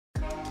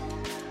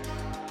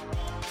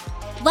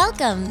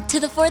Welcome to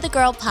the For the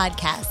Girl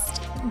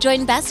podcast.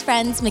 Join best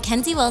friends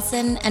Mackenzie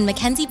Wilson and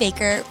Mackenzie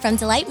Baker from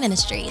Delight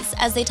Ministries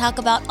as they talk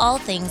about all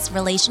things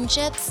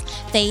relationships,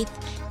 faith,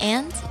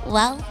 and,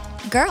 well,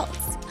 girls.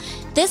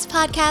 This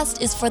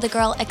podcast is for the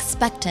girl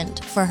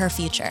expectant for her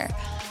future,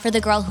 for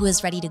the girl who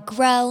is ready to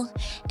grow,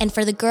 and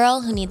for the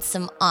girl who needs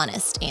some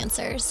honest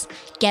answers.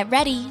 Get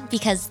ready,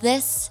 because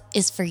this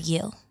is for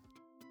you.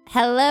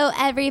 Hello,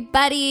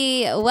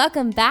 everybody.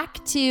 Welcome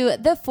back to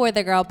the For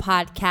the Girl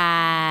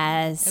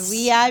podcast.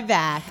 We are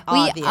back,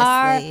 obviously. We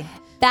are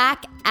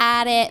back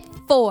at it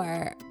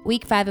for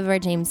week 5 of our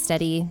James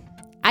study.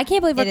 I can't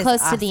believe we're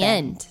close to the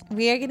end.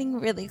 We are getting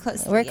really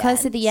close to We're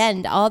close to the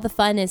end. All the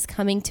fun is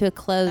coming to a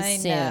close I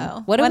soon.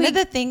 know. One of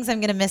the things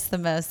I'm going to miss the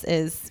most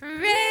is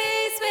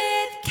Praise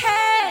with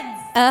Ken.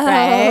 Oh,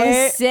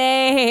 right?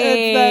 same.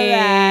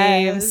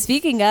 It's the best.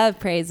 Speaking of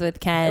Praise with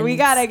Ken. We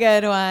got a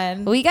good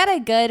one.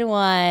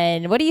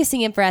 What are you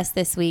singing for us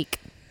this week?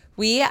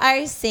 We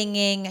are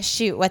singing,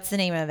 what's the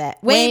name of it?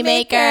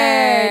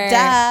 Waymaker.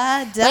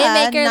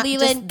 Waymaker,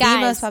 Leland, the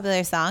guys. most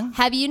popular song.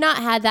 Have you not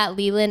had that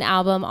Leland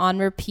album on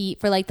repeat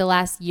for like the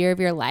last year of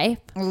your life?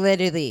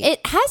 Literally.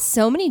 It has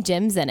so many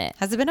gems in it.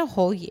 Has it been a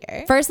whole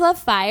year? First Love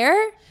Fire?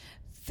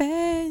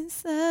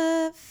 First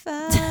Love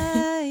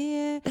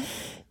Fire.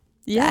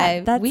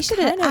 We should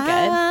have good.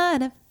 I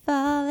wanna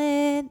fall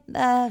in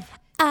love.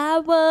 I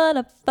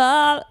wanna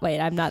fall. Wait,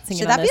 I'm not singing.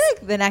 Should that be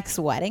like the next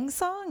wedding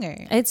song? Or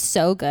It's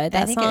so good.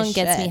 That think it song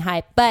gets me should.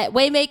 hyped. But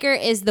Waymaker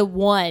is the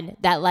one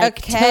that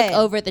took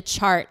over the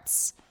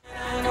charts.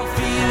 I don't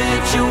feel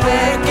it, you're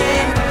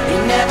working.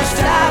 You never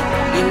stop,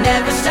 you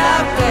never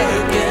stop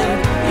working.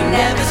 You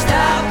never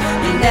stop,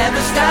 you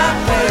never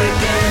stop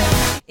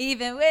working.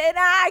 even when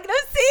I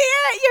don't see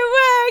it, you're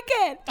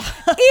working.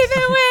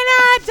 Even when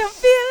I don't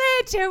feel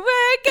it, you're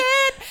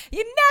working.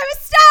 You never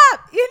stop.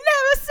 You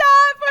never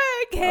stop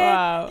working.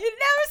 Wow. You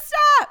never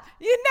stop.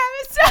 You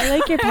never stop. I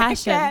like your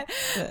passion.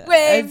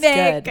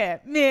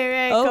 Waymaker,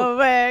 miracle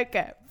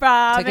worker,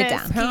 promise Took it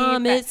down. keeper,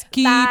 Promise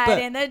keeper. light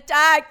in the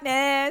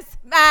darkness.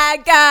 My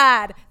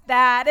God,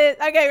 that is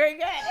okay. We're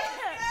good.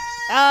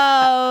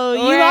 Oh,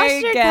 you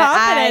lost your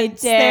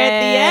confidence there at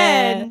the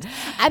end.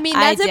 I mean,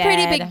 I that's a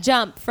pretty did. big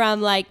jump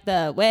from like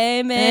the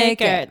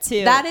Waymaker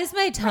to That is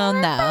my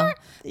tone, though.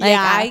 Like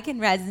Yeah. I can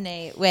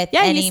resonate with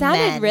yeah. any You sounded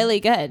men. really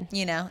good.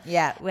 You know,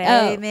 yeah.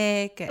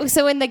 Waymaker.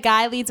 So when the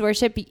guy leads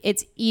worship,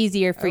 it's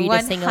easier for you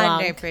to sing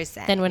along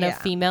 100%, than when a yeah.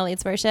 female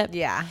leads worship.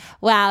 Yeah.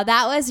 Wow,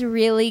 that was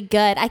really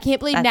good. I can't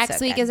believe That's next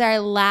so week good. is our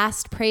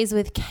last Praise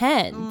with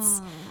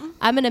Kens.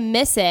 I'm gonna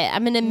miss it.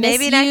 I'm gonna miss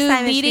Maybe you next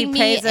time it should leading be me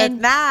praise with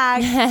in.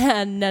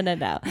 Mac. No.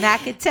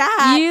 Mac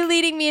attack. You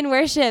leading me in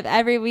worship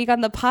every week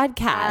on the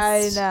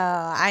podcast.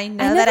 I know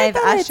never that I've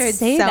thought I'd ushered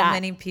say so that.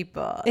 many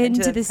people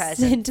into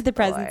the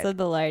presence of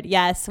the Lord.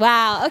 Yes.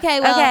 Wow. Okay.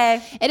 Well,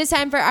 Okay. it is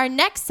time for our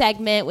next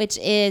segment, which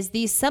is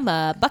the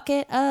summer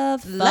bucket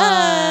of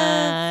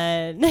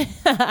fun.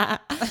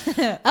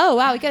 Oh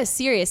wow, we got a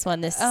serious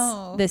one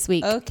this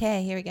week.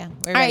 Okay, here we go.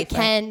 We're All ready right, for it.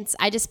 Kent,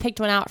 I just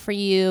picked one out for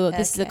you.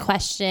 This is a Okay.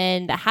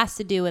 question that has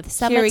to do with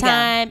Here we go.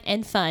 summertime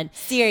and fun.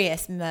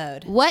 Serious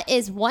mode. What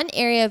is one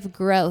area of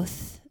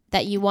growth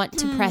that you want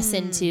to press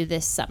into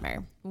this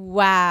summer?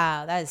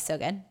 Wow, that is so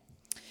good.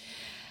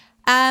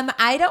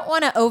 I don't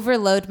want to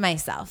overload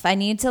myself. I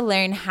need to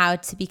learn how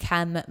to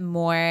become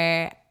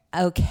more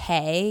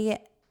okay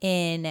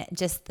in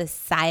just the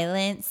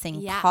silence and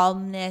Yeah.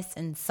 calmness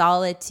and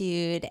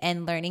solitude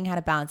and learning how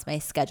to balance my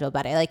schedule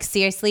better. Like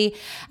seriously,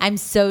 I'm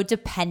so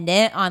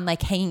dependent on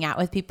like hanging out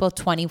with people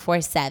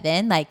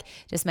 24/7. Like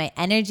just my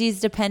energy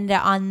is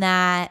dependent on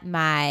that.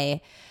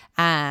 I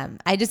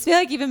just feel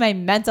like even my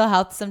mental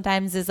health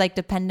sometimes is like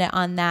dependent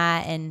on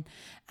that. And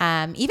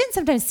even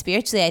sometimes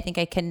spiritually, I think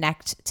I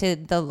connect to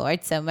the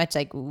Lord so much,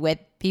 like with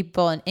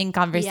people and in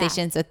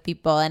conversations with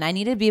people. And I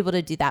need to be able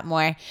to do that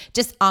more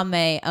just on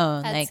my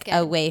own, That's like good.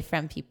 away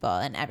from people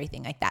and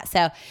everything like that.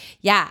 So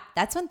yeah,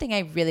 that's one thing I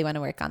really want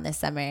to work on this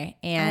summer.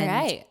 And All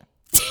right.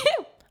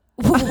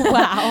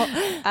 Wow.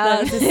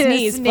 That was a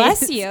sneeze.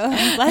 Bless you.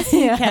 Bless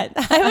you, Kent.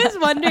 I was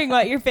wondering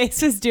what your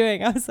face was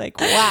doing. I was like,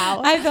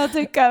 wow. I felt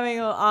it coming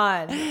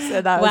on.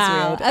 So that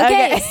Wow. was weird.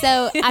 Okay.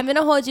 So I'm going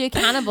to hold you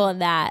accountable in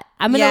that.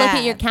 I'm going to look Yeah.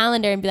 at your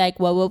calendar and be like,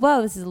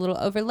 whoa, this is a little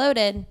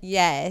overloaded.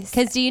 Yes.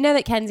 Because do you know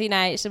that Kenzie and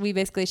I, we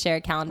basically share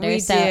a calendar? We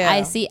so do.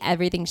 I see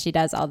everything she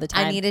does all the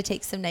time. I need to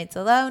take some nights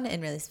alone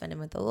and really spend them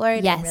with the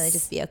Lord Yes. and really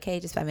just be okay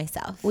just by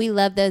myself. We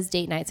love those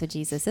date nights with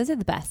Jesus. Those are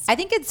the best. I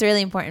think it's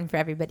really important for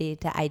everybody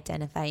to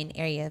identify an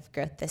area of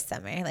growth this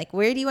summer. Like,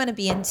 where do you want to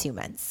be in 2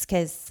 months?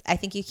 Because I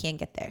think you can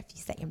get there if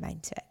you set your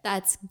mind to it.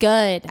 That's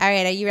good. All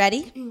right, are you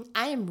ready?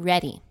 I am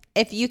ready.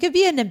 If you could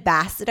be an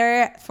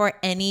ambassador for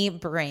any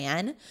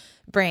brand,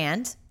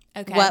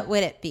 Okay. what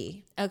would it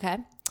be? Okay.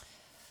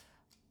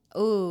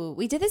 Ooh,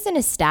 we did this in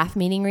a staff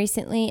meeting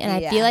recently, and I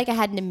Yeah. feel like I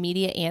had an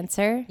immediate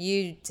answer,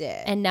 You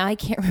did. and now I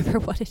can't remember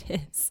what it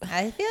is.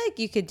 I feel like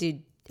you could do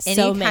any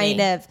So many.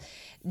 kind of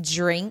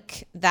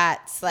drink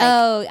that's like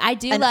Oh, I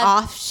do an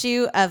love.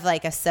 offshoot of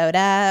like a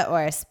soda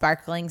or a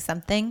sparkling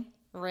something.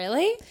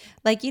 Really?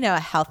 Like, a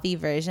healthy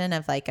version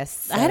of like a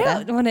soda.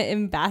 I don't want to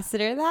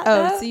ambassador that.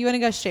 Oh, though. so you want to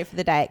go straight for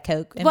the Diet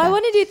Coke? Well, I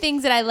want to do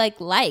things that I like.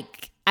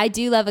 I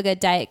do love a good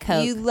Diet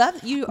Coke. You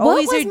what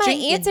always was are my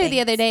drinking answer the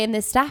things. other day in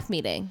this staff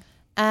meeting?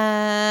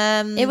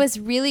 It It was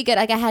really good.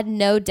 Like I had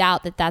no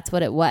doubt that that's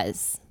what it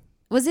was.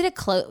 Was it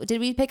did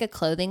we pick a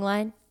clothing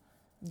line?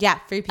 yeah,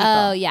 Free People.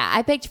 Oh yeah,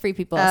 I picked Free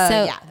People. Oh,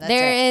 so yeah, that's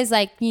there right. is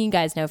like, you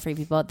guys know Free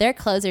People. Their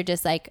clothes are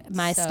just like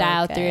my So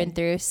style good. through and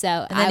through.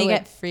 So and then you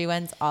get free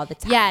ones all the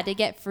time. yeah, to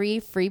get Free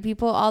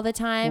People all the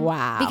time.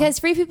 Wow. Because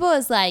Free People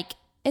is like,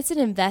 it's an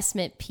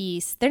investment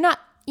piece. They're not,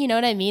 you know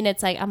what I mean?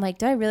 It's like, I'm like,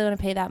 do I really want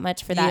to pay that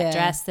much for that Yeah.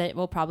 dress that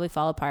will probably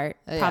fall apart?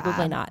 Yeah.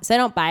 Probably not. So I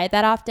don't buy it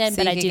that often, So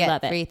but you I could do get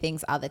love it. free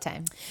things all the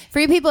time.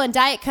 Free People and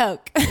Diet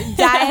Coke.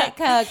 Diet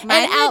Coke. Mine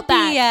And would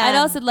Outback. be, I'd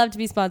also love to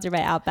be sponsored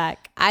by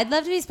Outback. I'd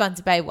love to be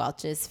sponsored by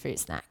Welch's Fruit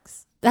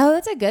Snacks. Oh,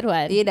 that's a good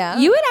one. You know?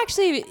 You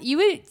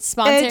would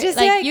sponsor, It'd just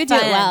be, like you do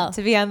it fun well.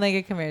 to be on like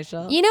a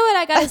commercial. You know what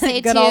I gotta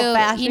say Good too?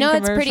 old-fashioned You know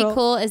what's pretty commercial.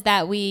 cool is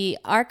that we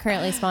are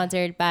currently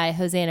sponsored by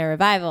Hosanna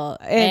Revival,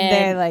 And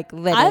they're, like,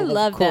 literally I the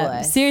love them.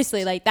 coolest.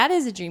 Seriously, like that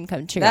is a dream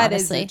come true. That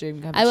is honestly. a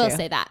dream come I will true.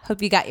 say that.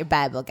 Hope you got your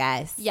Bible,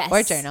 guys. Yes,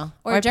 Or journal.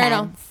 or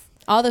journal. pens.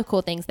 All the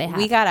cool things they have.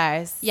 We got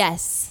ours.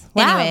 yes.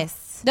 Wow.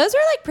 Anyways. those were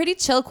like pretty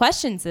chill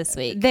questions this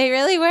week. They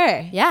really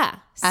were. Yeah.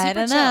 I super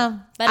don't chill. know.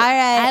 But All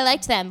right. I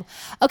liked them.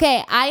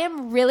 Okay, I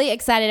am really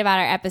excited about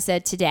our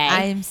episode today.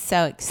 I am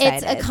so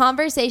excited. It's a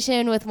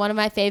conversation with one of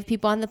my fave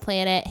people on the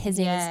planet. His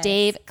name is Yes.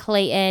 Dave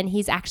Clayton.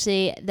 He's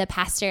actually the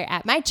pastor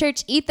at my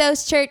church,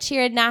 Ethos Church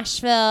here in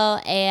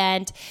Nashville.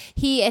 And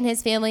he and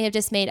his family have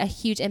just made a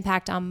huge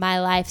impact on my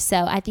life.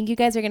 So I think you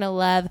guys are going to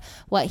love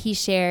what he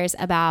shares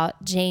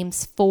about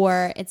James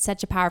 4. It's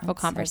such a powerful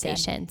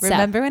conversation. So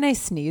Remember when I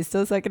sneezed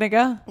a second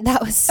ago?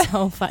 that was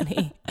so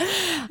funny.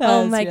 That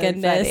Oh was my really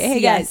goodness. funny. Hey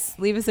Yes. guys,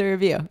 leave us a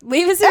review.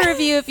 Leave us a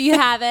review if you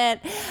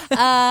haven't.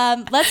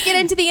 Let's get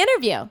into the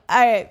interview. All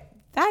right.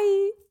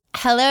 Bye.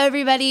 Hello,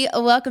 everybody.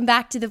 Welcome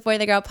back to the For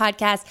the Girl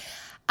podcast.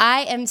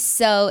 I am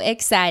so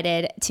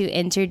excited to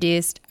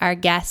introduce our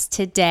guest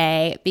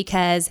today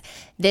because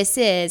this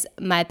is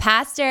my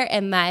pastor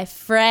and my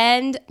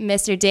friend,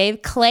 Mr.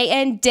 Dave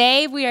Clayton.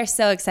 Dave, we are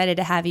so excited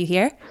to have you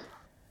here.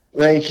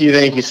 Thank you.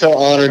 Thank you. So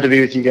honored to be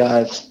with you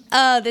guys.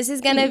 Oh, this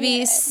is going to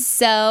be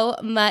so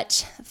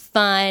much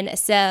fun.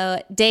 So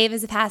Dave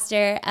is a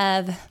pastor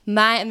of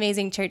my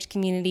amazing church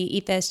community,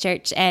 Ethos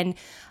Church. And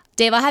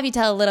Dave, I'll have you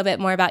tell a little bit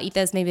more about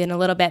Ethos maybe in a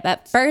little bit.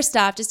 But first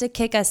off, just to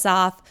kick us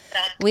off,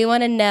 we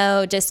want to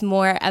know just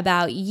more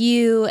about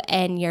you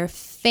and your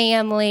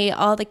family,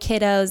 all the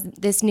kiddos,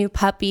 this new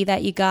puppy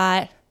that you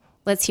got.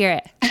 Let's hear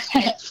it.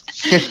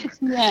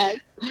 Yes.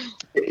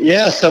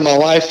 Yeah. So my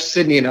wife,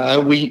 Sydney, and I,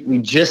 we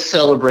just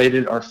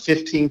celebrated our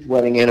 15th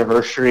wedding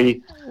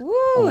anniversary.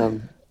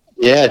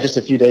 Yeah, just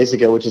a few days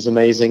ago, which is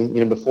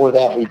amazing. Before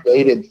that, we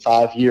dated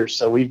 5 years.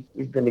 So we've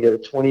been together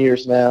 20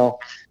 years now.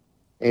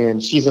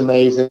 And she's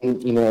amazing.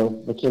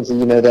 Mackenzie,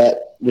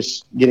 that,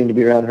 just getting to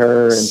be around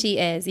her. And She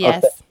is,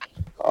 yes.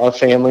 Our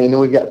family. And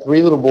then we've got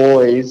 3 little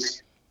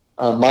boys,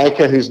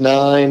 Micah, who's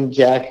 9,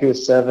 Jack, who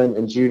is 7,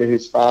 and Judah,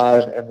 who's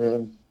 5. And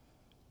then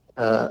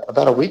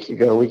about a week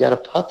ago, we got a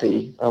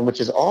puppy, which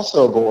is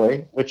also a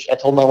boy, which I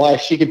told my wife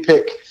she could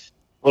pick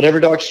whatever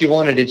dog she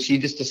wanted, and she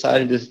just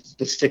decided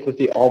to stick with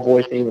the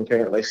all-boy theme,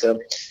 apparently. So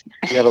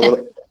we got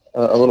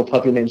a little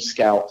puppy named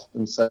Scout.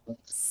 And so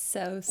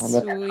sweet.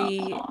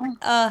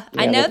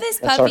 I know this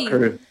that's our puppy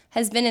crew.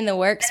 has been in the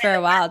works for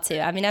a while, too.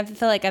 I mean, I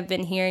feel like I've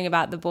been hearing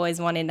about the boys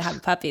wanting to have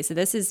a puppy, so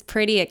this is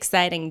pretty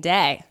exciting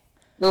day.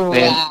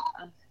 Wow.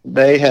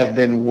 They have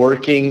been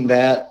working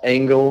that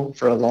angle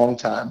for a long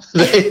time.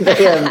 They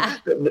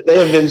have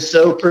been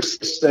so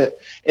persistent.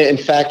 In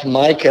fact,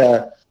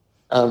 Micah,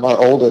 our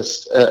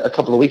oldest, a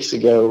couple of weeks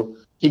ago,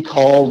 he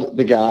called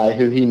the guy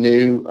who he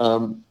knew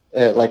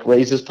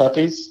raises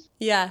puppies.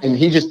 Yeah. And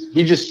he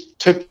just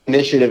took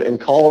initiative and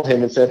called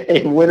him and said,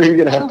 "Hey, when are you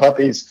going to have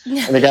puppies?"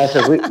 And the guy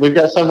said, "We've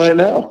got some right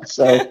now."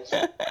 So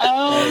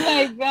Oh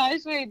my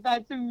gosh, wait,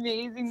 that's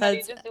amazing that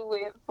you just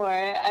wait for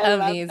it. I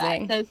amazing.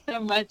 love that. Says so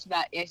much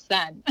about your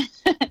son.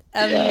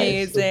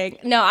 Amazing.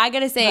 No, I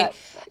gotta say,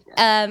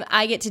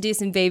 I get to do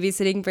some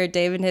babysitting for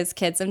Dave and his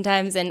kids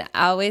sometimes, and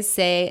I always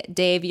say,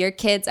 Dave, your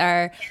kids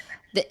are,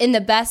 in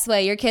the best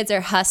way, your kids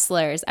are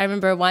hustlers. I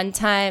remember one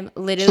time,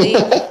 literally,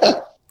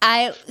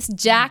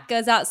 Jack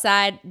goes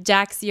outside,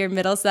 Jack's your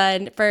middle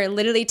son, for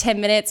literally 10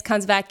 minutes,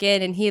 comes back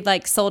in, and he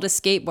sold a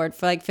skateboard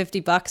for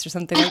 $50 or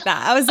something like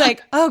that. I was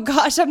like, oh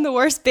gosh, I'm the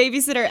worst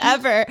babysitter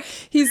ever.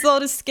 He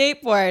sold a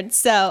skateboard.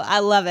 So I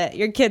love it.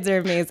 Your kids are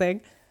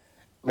amazing.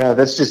 no,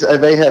 that's just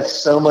they have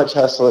so much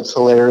hustle. It's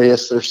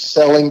hilarious. They're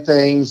selling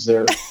things.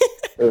 They're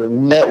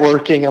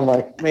networking. I'm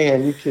like,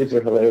 man, you kids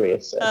are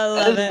hilarious. So. I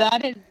love it.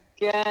 That is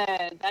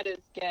good. That is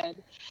good.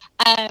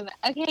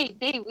 Okay,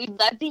 Dave, we'd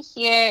love to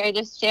hear or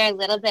just share a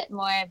little bit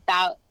more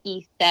about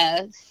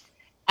Ethos.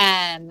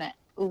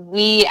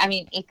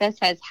 Ethos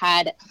has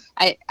had,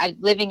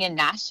 living in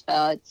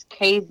Nashville, it's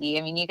crazy.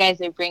 I mean, you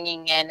guys are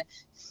bringing in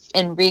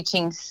in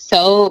reaching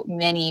so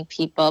many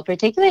people,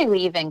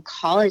 particularly even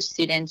college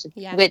students,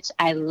 which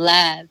I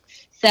love.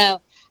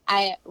 So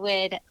I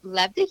would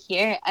love to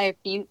hear if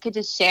you could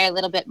just share a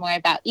little bit more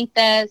about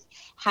Ethos,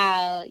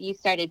 how you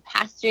started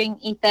pastoring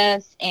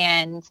Ethos,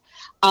 and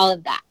all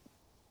of that.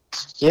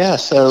 Yeah,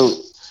 so,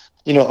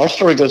 our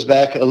story goes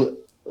back a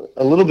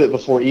little bit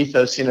before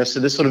Ethos, so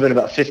this would have been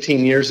about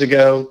 15 years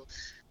ago,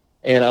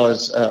 and I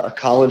was a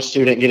college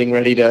student getting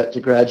ready to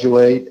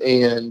graduate,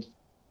 and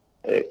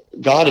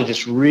God had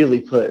just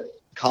really put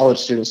college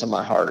students on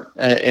my heart.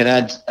 And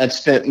I'd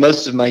spent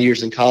most of my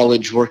years in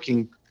college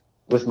working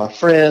with my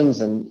friends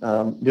and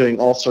doing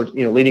all sorts,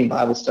 leading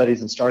Bible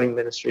studies and starting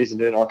ministries and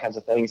doing all kinds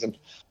of things. And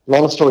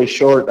long story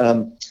short,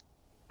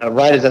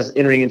 right as I was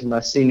entering into my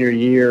senior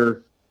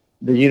year,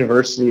 the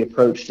university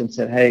approached and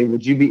said, "Hey,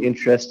 would you be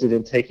interested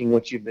in taking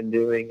what you've been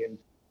doing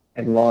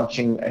and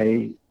launching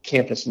a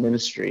campus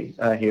ministry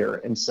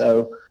here?" And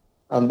so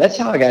that's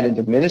how I got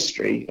into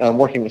ministry,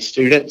 working with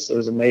students. It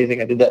was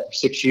amazing. I did that for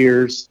 6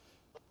 years.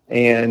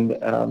 And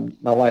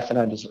my wife and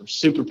I just were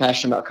super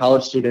passionate about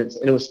college students.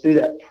 And it was through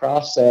that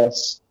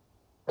process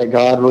that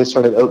God really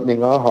started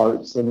opening our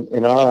hearts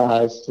and our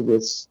eyes to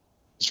this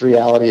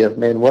reality of,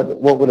 man,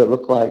 what would it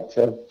look like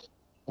to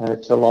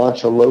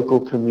launch a local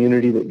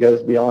community that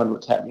goes beyond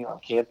what's happening on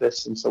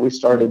campus? And so we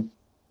thought it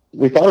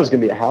was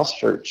going to be a house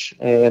church.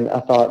 And I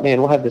thought, man,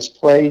 we'll have this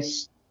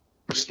place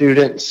for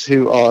students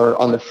who are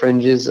on the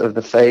fringes of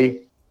the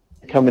faith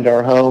come into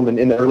our home. And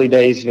in the early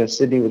days,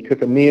 Sydney would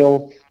cook a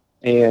meal,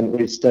 and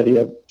we'd study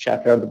a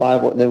chapter of the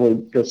Bible, and then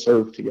we'd go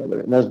serve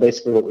together. And that was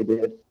basically what we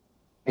did.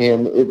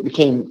 And it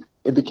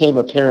became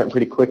apparent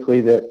pretty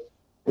quickly that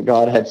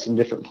God had some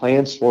different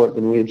plans for it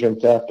than we had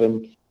dreamt up.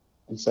 And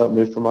so it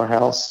moved from our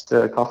house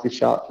to a coffee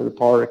shop to the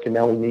park, and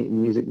now we meet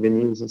in music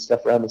venues and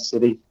stuff around the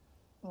city.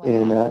 Wow.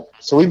 And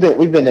so we've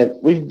been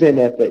at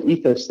the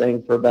Ethos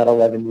thing for about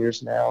 11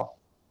 years now,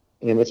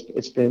 and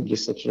it's been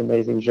just such an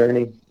amazing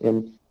journey.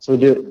 And so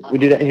we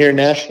do that here in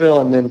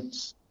Nashville, and then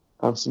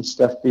some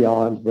stuff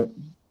beyond, but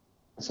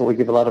that's what we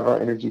give a lot of our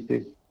energy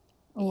to.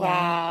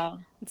 Wow.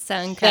 It's so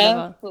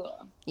incredible. So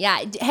cool.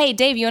 Yeah. Hey,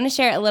 Dave, you want to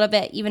share a little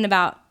bit even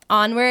about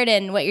Onward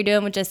and what you're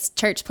doing with just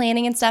church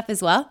planning and stuff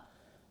as well?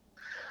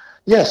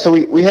 Yeah, so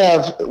we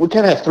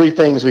kind of have three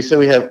things.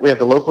 We have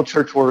the local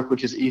church work,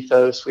 which is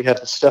Ethos. We have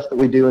the stuff that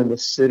we do in the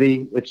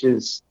city, which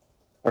is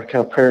our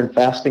kind of prayer and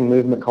fasting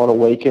movement called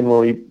Awaken,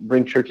 where we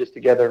bring churches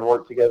together and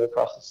work together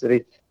across the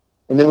city.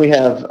 And then we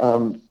have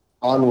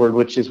Onward,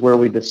 which is where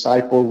we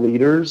disciple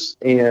leaders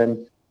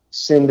and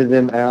send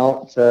them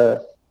out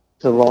to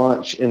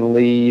launch and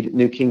lead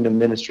New Kingdom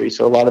ministry.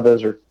 So a lot of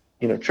those are,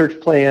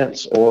 church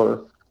plants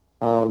or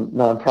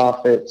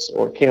nonprofits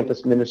or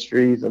campus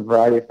ministries, a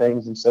variety of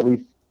things. And so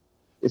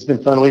it's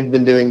been fun. We've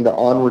been doing the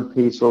Onward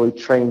piece where we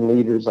train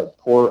leaders, like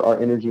pour our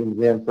energy into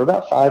them for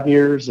about 5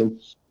 years. And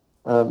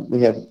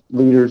we have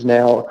leaders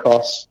now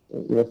across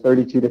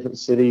 32 different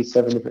cities,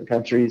 7 different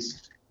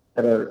countries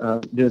that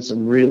are doing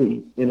some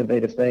really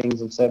innovative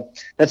things. And so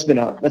that's been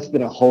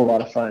a whole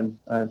lot of fun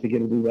to get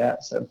to do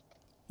that. So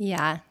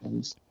yeah.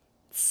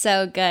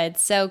 So good.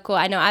 So cool.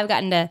 I know I've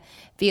gotten to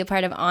be a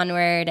part of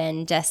Onward,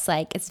 and just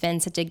like it's been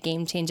such a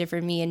game changer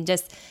for me. And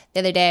just the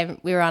other day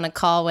we were on a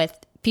call with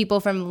people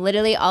from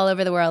literally all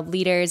over the world,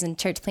 leaders and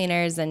church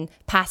planners and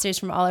pastors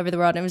from all over the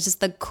world. And it was just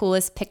the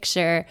coolest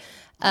picture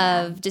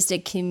of just a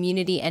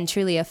community and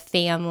truly a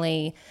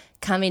family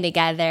coming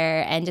together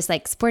and just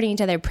like supporting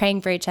each other,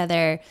 praying for each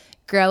other,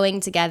 growing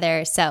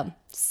together. So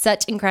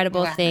such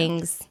incredible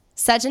things.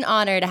 Such an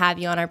honor to have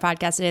you on our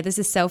podcast today. This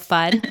is so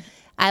fun.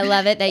 I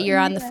love it that you're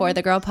on the For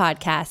the Girl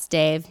podcast,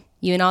 Dave.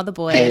 You and all the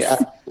boys. Hey,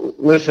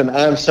 listen,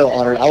 I'm so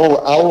honored. I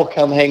will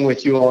come hang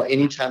with you all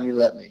anytime you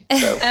let me.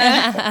 So.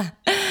 That's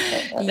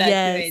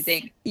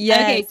amazing.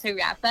 Yes. Okay, to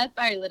wrap up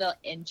our little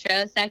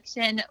intro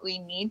section, we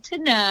need to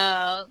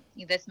know,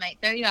 this might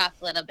throw you off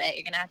a little bit.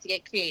 You're going to have to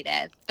get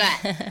creative.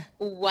 But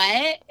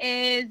what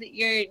is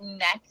your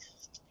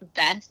next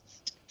best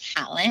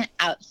talent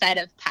outside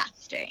of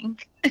pastoring?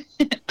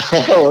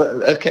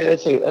 Oh, okay.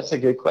 That's a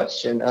good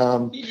question.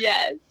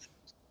 Yes.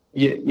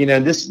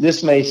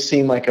 This may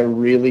seem like a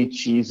really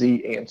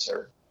cheesy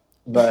answer,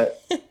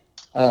 but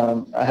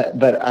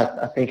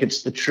I think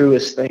it's the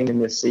truest thing in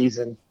this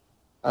season.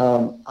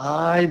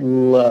 I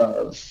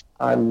love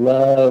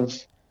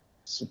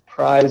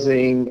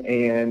surprising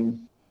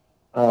and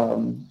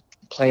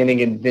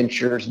planning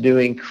adventures,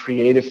 doing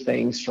creative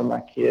things for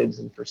my kids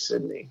and for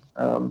Sydney.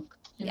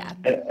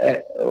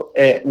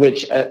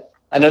 Which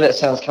I know that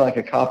sounds kind of like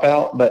a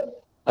cop-out,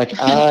 but like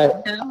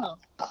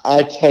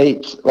I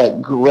take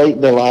like great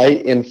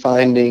delight in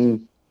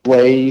finding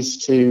ways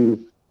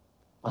to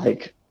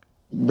like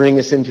bring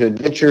us into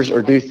adventures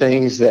or do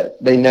things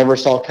that they never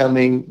saw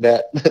coming,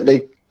 that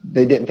they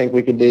didn't think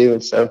we could do.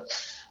 And so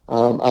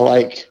I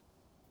like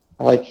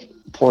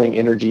pouring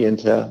energy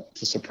into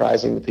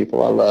surprising the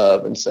people I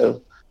love. And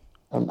so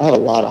I have a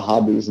lot of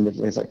hobbies and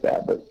different things like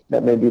that, but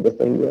that may be the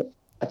thing that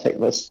I take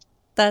most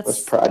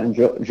pride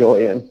and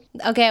joy in.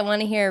 Okay, I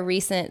want to hear a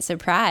recent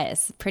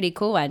surprise. Pretty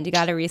cool one. You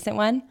got a recent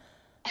one?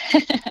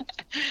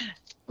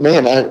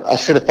 Man, I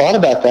should have thought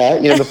about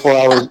that, before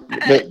I was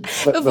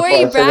before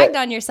you bragged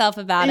on yourself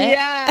about it.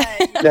 Yeah.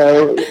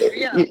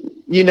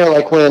 No,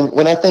 like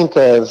when I think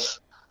of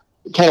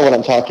kind of what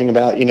I'm talking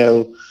about,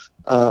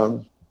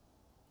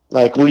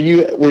 like were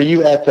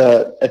you at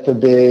the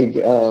big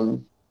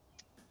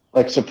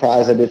like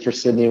surprise I did for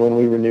Sydney when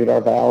we renewed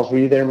our vows? Were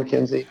you there,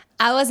 Mackenzie?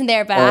 I wasn't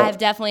there, but I have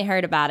definitely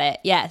heard about it.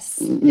 Yes.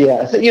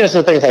 Yeah. So,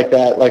 so things like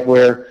that, like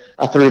where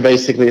I threw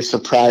basically a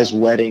surprise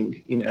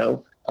wedding, and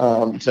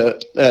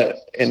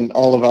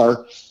all of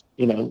our,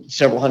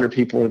 several hundred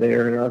people were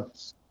there, and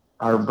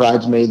our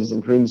bridesmaids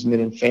and groomsmen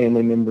and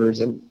family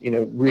members, and,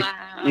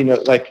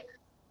 like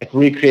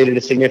recreated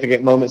a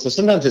significant moment. So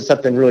sometimes it's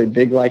something really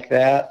big like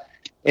that.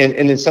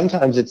 And then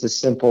sometimes it's as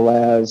simple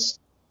as,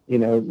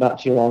 not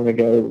too long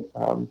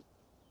ago,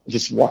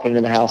 just walking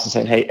in the house and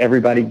saying, hey,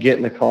 everybody get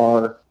in the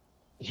car.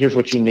 Here's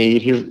what you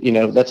need. Here's,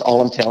 that's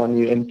all I'm telling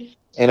you.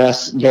 And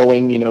us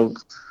going,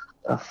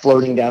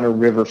 floating down a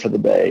river for the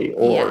day,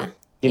 or,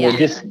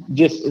 just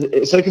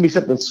so it can be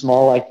something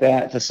small like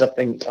that to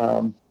something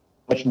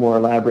much more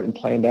elaborate and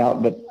planned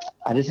out. But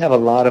I just have a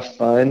lot of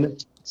fun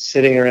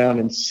sitting around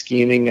and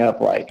scheming up,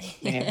 like,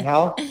 man,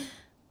 how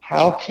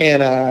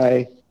can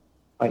I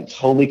like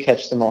totally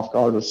catch them off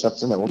guard with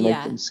something that will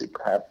make them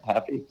super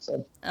happy.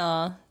 So.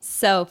 Oh,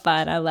 so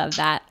fun. I love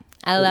that.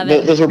 I love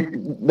it.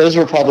 Those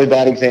were probably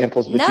bad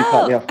examples, but you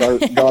caught me off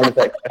guard with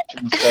that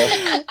question. So.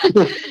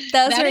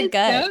 Those were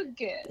good. So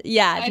good.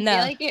 Yeah, I feel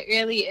like it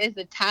really is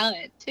a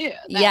talent too.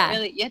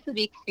 Really, you have to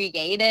be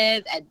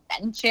creative,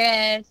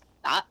 adventurous,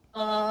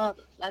 thoughtful.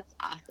 That's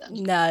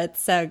awesome. No,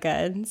 it's so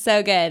good.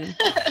 So good.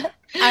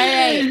 All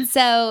right,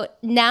 so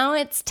now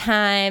it's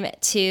time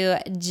to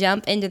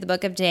jump into the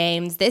book of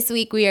James. This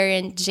week we are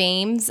in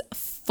James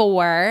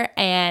 4,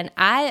 and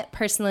I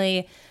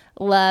personally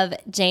love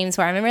James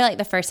 4. I remember like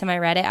the first time I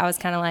read it, I was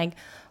kind of like,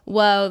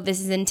 whoa,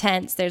 this is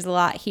intense. There's a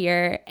lot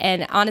here,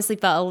 and honestly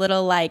felt a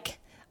little like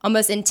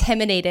almost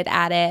intimidated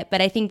at it. But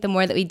I think the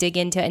more that we dig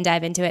into it and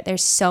dive into it,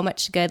 there's so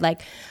much good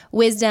like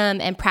wisdom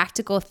and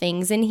practical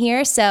things in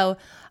here. So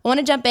I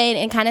want to jump in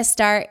and kind of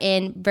start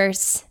in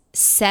verse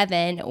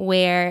 7,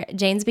 where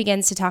James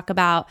begins to talk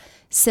about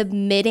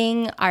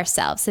submitting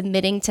ourselves,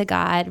 submitting to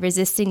God,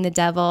 resisting the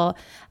devil,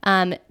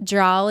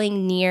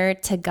 drawing near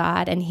to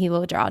God, and he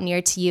will draw near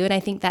to you. And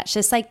I think that's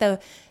just like the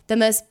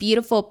most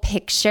beautiful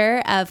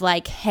picture of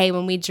like, hey,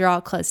 when we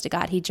draw close to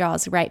God, he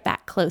draws right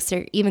back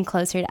closer, even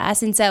closer to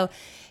us. And so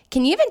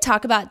can you even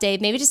talk about,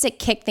 Dave, maybe just to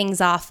kick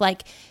things off,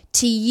 like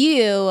to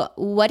you,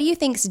 what do you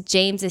think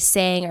James is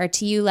saying, or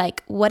to you,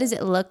 like, what does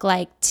it look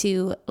like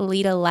to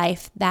lead a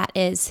life that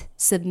is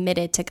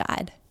submitted to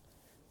God?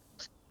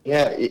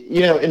 Yeah,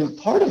 and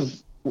part of,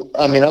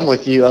 I'm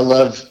with you. I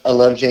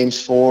love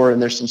James 4,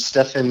 and there's some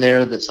stuff in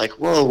there that's like,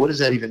 whoa, what does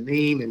that even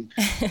mean? And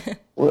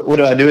what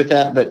do I do with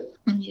that? But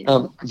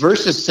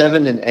verses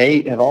 7 and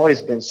 8 have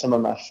always been some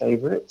of my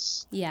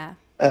favorites. Yeah.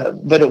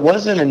 But it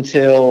wasn't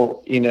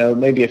until,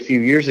 maybe a few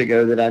years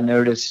ago that I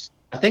noticed,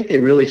 I think they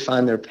really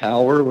find their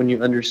power when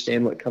you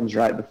understand what comes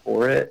right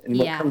before it. And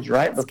what comes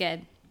right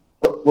good.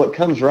 What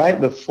comes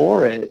right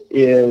before it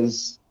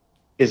is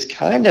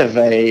kind of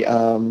a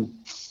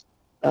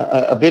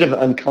bit of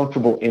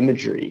uncomfortable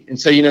imagery. And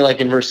so,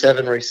 like in verse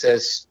 7 where he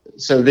says,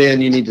 so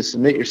then you need to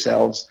submit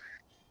yourselves.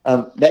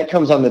 That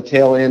comes on the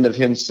tail end of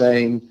him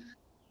saying,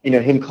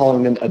 him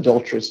calling them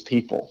adulterous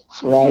people,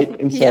 right?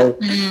 And so,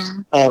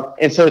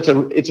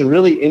 it's a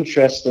really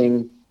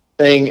interesting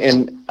thing.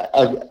 And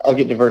I'll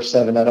get to verse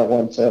 7. I don't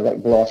want to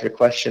like blow off your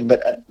question,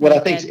 but what I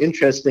think is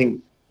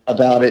interesting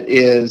about it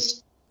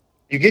is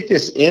you get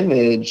this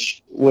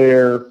image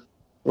where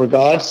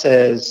God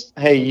says,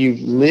 hey,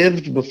 you've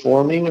lived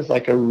before me with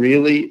like a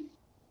really,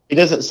 he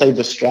doesn't say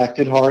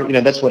distracted heart.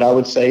 That's what I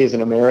would say as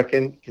an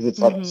American, because it's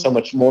like so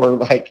much more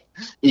like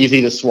easy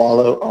to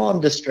swallow. Oh,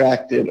 I'm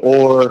distracted,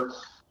 or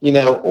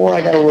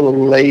I got a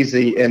little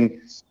lazy.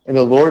 And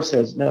the Lord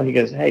says, no, he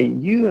goes, hey,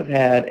 you have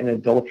had an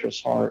adulterous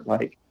heart.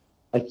 Like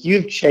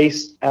you've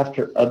chased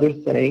after other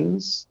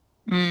things,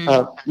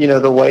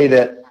 the way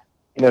that,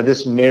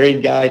 this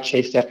married guy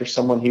chased after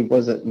someone he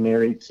wasn't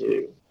married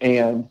to.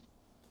 And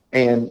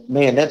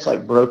man, that's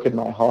like broken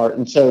my heart.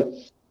 And so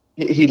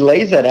he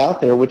lays that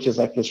out there, which is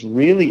like this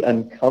really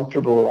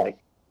uncomfortable, like,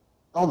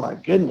 oh my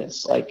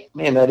goodness, like,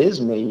 man, that is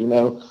me,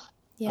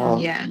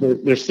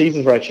 There's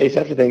seasons where I chase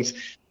after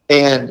things.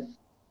 And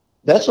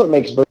that's what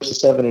makes verses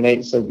 7 and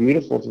 8 so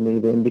beautiful to me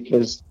then,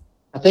 because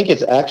I think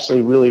it's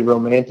actually really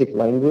romantic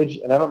language.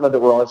 And I don't know that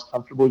we're always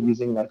comfortable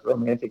using like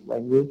romantic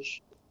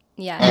language.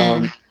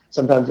 Yeah.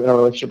 Sometimes in our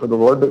relationship with the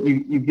Lord, but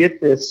you get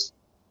this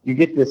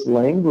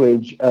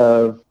language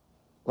of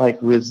like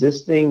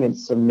resisting and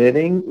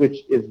submitting, which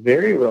is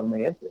very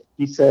romantic.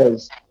 He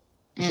says,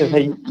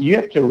 hey, you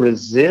have to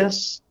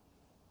resist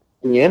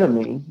the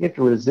enemy. You have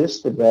to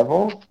resist the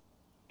devil,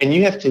 and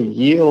you have to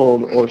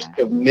yield or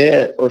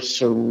submit or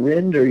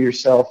surrender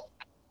yourself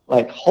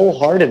like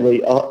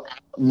wholeheartedly,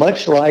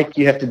 much like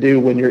you have to do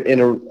when you're in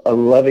a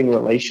loving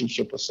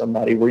relationship with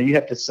somebody, where you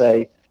have to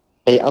say,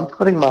 hey, I'm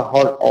putting my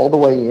heart all the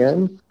way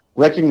in.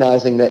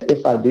 recognizing that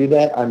if I do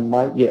that, I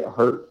might get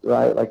hurt,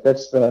 right? Like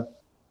that's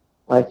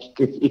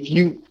if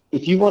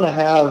you want to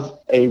have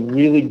a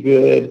really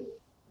good,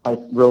 like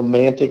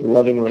romantic,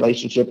 loving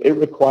relationship, it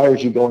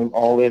requires you going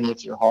all in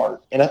with your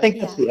heart. And I think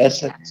that's the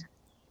essence.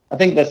 I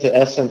think that's the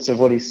essence of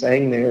what he's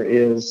saying there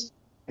is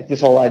like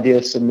this whole idea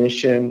of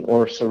submission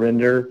or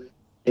surrender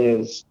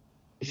is,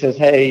 he says,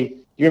 hey,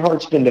 your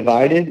heart's been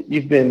divided.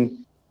 You've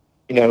been,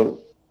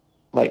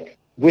 like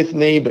with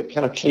me, but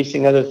kind of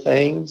chasing other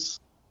things.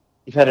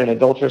 You've had an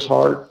adulterous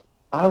heart.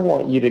 I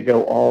want you to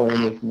go all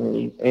in with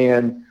me.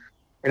 And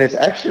it's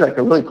actually like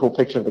a really cool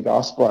picture of the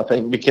gospel, I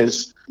think,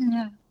 because,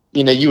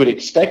 you would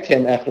expect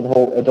him after the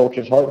whole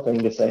adulterous heart thing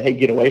to say, hey,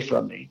 get away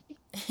from me.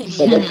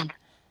 But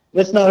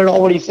that's not at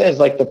all what he says.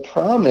 Like the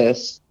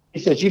promise, he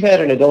says, you've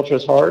had an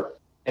adulterous heart,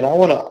 and I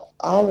want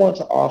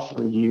to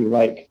offer you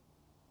like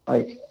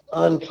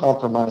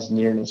uncompromised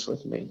nearness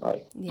with me.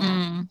 Like,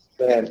 and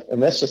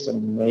that's just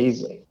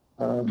amazing.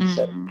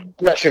 So I'm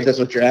not sure if that's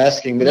what you're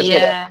asking, but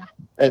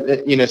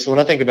that's so when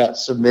I think about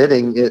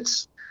submitting,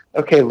 it's,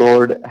 okay,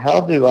 Lord,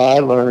 how do I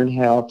learn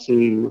how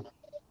to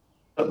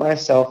put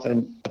myself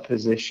in a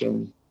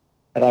position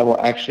that I will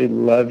actually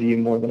love you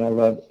more than I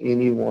love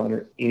anyone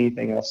or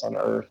anything else on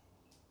earth?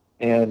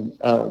 And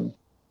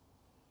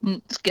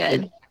it's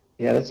good.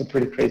 That's a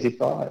pretty crazy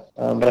thought.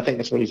 But I think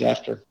that's what he's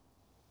after.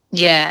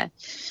 Yeah,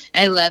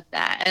 I love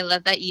that. I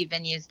love that you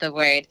even use the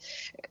word,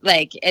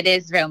 like, it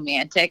is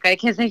romantic.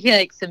 Like, because I feel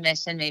like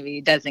submission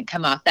maybe doesn't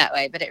come off that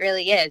way, but it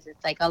really is.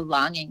 It's like a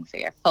longing for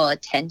your full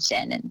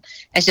attention, and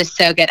it's just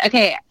so good.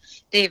 Okay,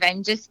 Dave,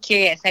 I'm just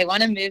curious. I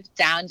want to move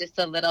down just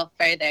a little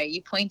further.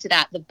 You pointed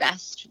out the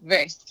best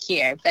verse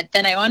here, but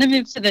then I want to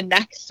move to the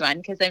next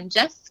one because I'm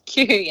just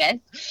curious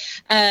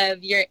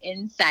of your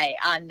insight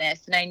on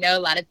this. And I know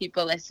a lot of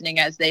people listening,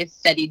 as they've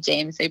studied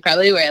James, they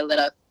probably were a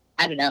little,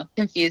 I don't know,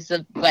 confused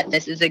of what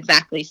this is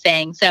exactly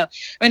saying. So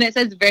when it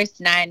says verse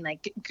 9,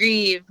 like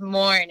grieve,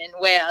 mourn, and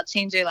wail,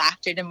 change your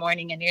laughter to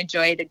mourning and your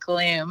joy to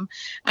gloom.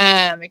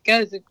 It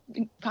goes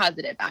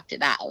positive after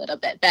that a little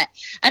bit. But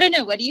I don't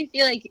know, what do you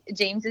feel like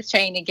James is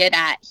trying to get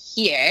at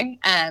here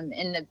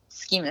in the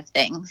scheme of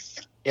things?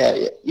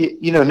 Yeah,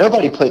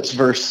 nobody puts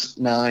verse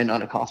 9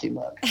 on a coffee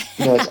mug.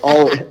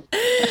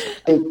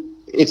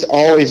 It's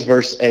always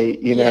verse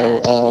 8,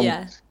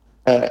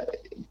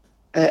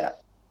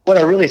 what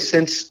I really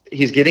sense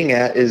he's getting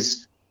at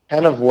is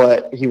kind of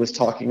what he was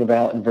talking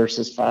about in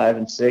verses 5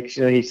 and 6.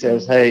 He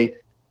says, hey,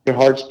 your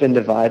heart's been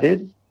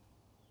divided,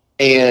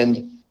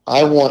 and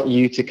I want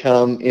you to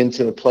come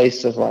into a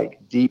place of like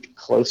deep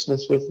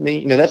closeness with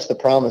me. That's the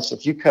promise.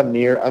 If you come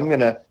near, I'm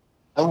gonna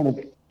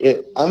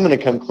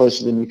come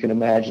closer than you can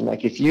imagine.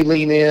 Like if you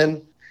lean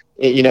in,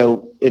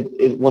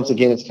 it once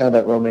again, it's kind of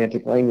that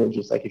romantic language.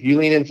 It's like if you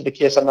lean in for the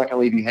kiss, I'm not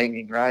gonna leave you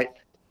hanging, right?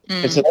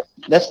 And so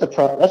that's the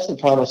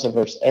promise of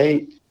verse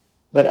 8.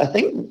 But I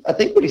think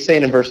what he's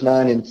saying in verse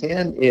 9 and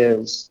 10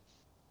 is,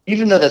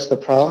 even though that's the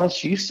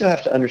promise, you still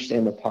have to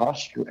understand the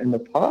posture. And the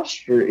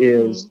posture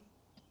is,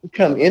 you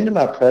come into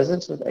my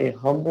presence with a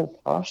humble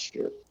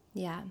posture.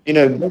 Yeah.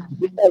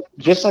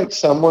 Just like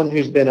someone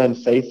who's been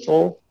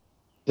unfaithful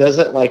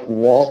doesn't like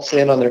waltz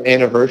in on their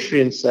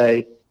anniversary and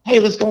say, hey,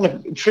 let's go on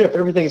a trip.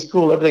 Everything's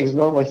cool. Everything's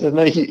normal. He says,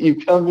 no,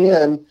 you come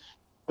in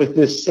with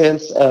this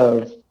sense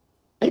of,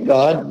 hey,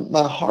 God,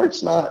 my heart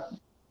is not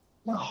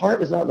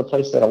the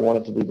place that I want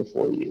it to be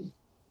before you.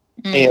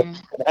 And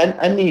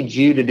I need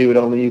you to do what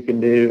only you can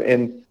do.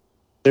 And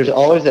there's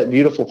always that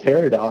beautiful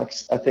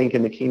paradox, I think,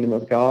 in the kingdom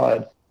of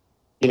God.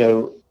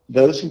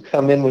 Those who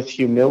come in with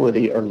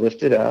humility are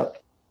lifted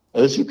up.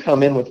 Those who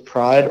come in with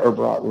pride are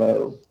brought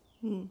low.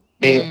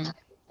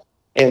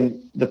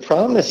 And the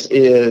promise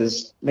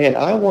is, man,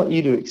 I want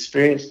you to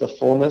experience the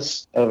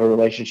fullness of a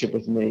relationship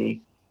with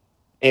me.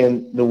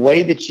 And the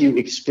way that you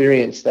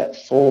experience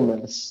that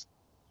fullness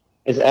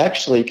is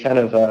actually kind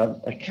of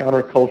a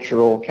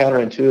countercultural,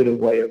 counterintuitive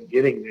way of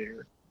getting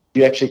there.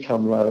 You actually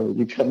come low.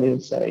 You come in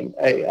saying,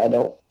 hey, I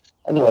know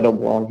I don't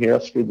belong here.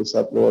 I've screwed this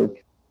up, Lord.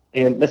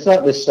 And that's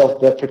not this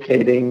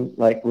self-deprecating,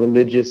 like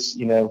religious,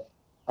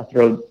 I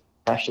throw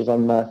ashes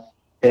on my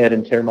head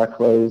and tear my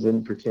clothes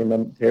and pretend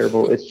I'm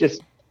terrible. It's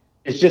just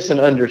an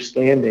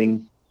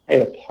understanding,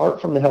 hey,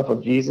 apart from the help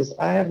of Jesus,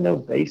 I have no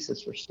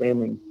basis for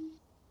standing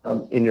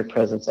in your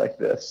presence like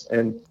this.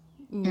 And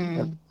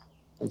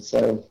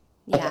so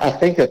I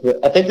think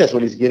that's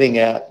what he's getting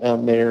at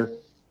there,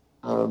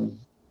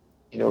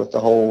 with the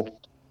whole,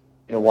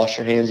 wash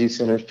your hands, you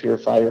sinners,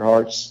 purify your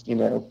hearts,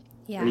 or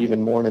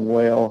even mourn and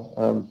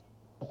wail.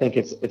 I think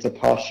it's a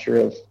posture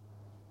of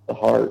the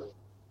heart.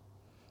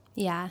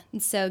 Yeah,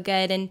 it's so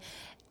good. And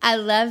I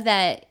love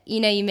that,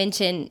 you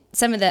mentioned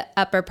some of the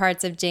upper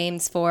parts of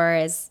James 4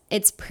 is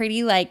it's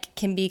pretty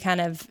can be kind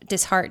of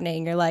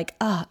disheartening. You're like,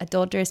 oh,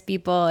 adulterous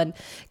people, and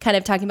kind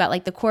of talking about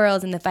like the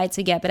quarrels and the fights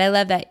we get. But I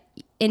love that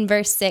in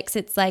verse 6,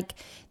 it's like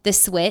the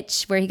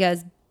switch where he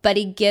goes, but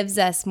he gives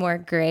us more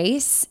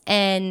grace.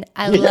 And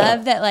I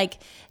love that,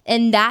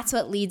 and that's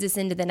what leads us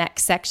into the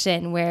next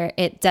section where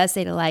it does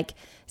say to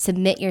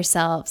submit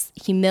yourselves,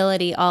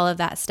 humility, all of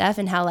that stuff,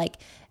 and how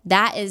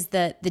that is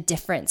the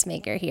difference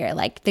maker here.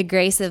 Like the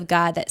grace of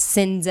God that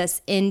sends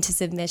us into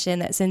submission,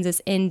 that sends us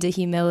into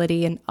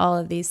humility and all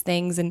of these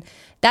things. And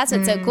that's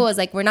what's so cool is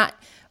like, we're not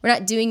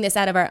doing this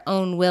out of our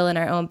own will and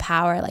our own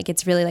power. Like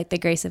it's really like the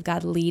grace of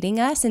God leading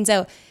us. And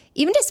so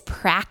even just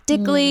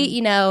practically,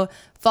 you know,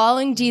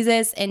 following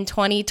Jesus in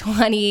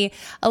 2020,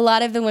 a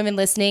lot of the women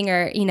listening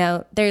are, you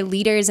know, they're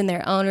leaders in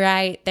their own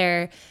right.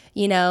 They're,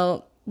 you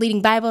know,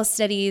 leading Bible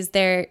studies,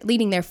 they're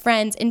leading their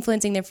friends,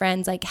 influencing their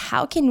friends. Like,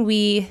 how can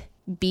we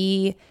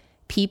be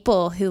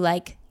people who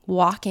like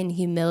walk in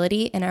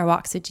humility in our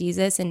walks with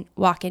Jesus and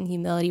walk in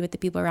humility with the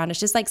people around us?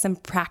 Just like some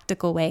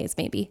practical ways,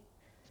 maybe.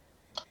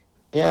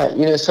 Yeah,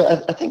 you know,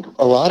 so I think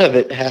a lot of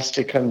it has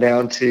to come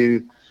down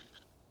to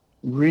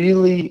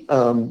really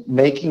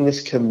making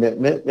this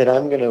commitment that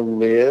I'm going to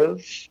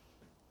live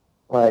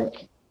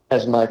like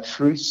as my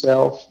true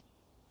self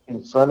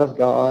in front of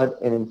God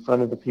and in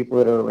front of the people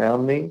that are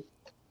around me.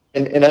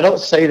 And I don't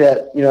say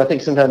that, you know, I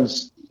think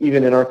sometimes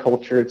even in our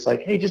culture, it's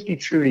like, hey, just be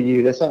true to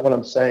you. That's not what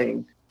I'm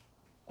saying.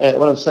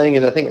 What I'm saying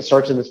is I think it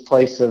starts in this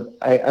place of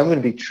I'm going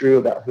to be true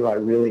about who I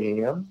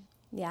really am.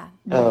 Yeah.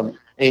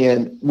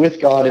 And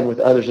with God and with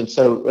others. And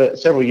so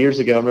several years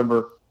ago, I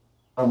remember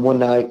one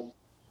night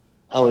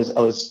I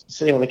was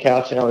sitting on the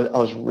couch and I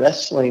was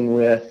wrestling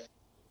with,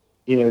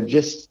 you know,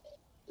 just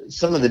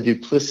some of the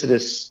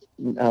duplicitous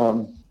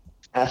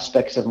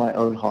aspects of my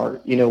own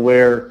heart, you know,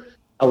 where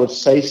I would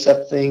say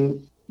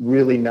something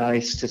really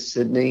nice to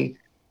Sydney,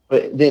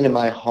 but then in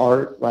my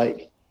heart,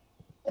 like,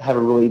 have a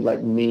really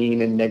like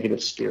mean and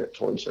negative spirit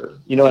towards her.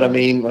 You know what I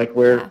mean? Like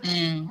where,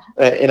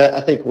 and I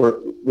think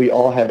we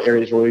all have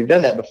areas where we've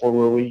done that before,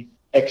 where we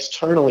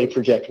externally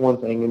project one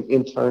thing and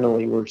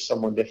internally we're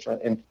someone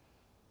different.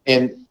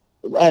 And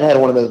I had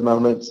one of those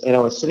moments, and I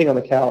was sitting on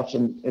the couch,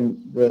 and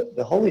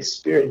the Holy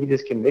Spirit, he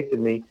just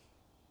convicted me.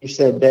 He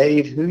said,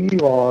 Dave, who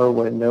you are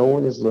when no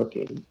one is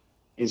looking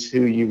is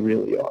who you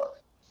really are.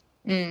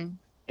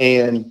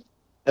 And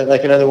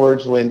like, in other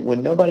words,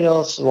 when nobody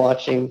else is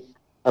watching,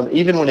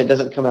 even when it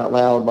doesn't come out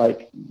loud,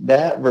 like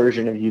that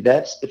version of you,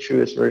 that's the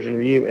truest version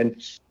of you.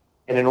 And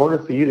in order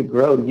for you to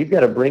grow, you've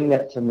got to bring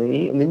that to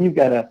me. And then you've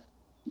got to,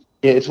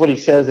 it's what he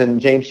says in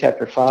James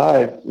chapter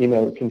 5, you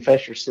know,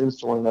 confess your sins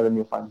to one another and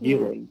you'll find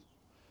healing.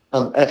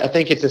 I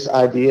think it's this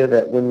idea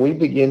that when we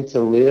begin to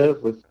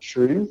live with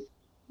truth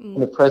in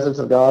the presence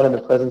of God and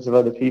the presence of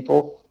other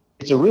people,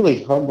 it's a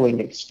really humbling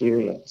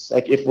experience.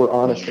 Like if we're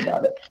honest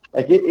about it,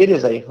 like it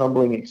is a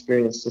humbling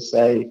experience to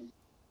say,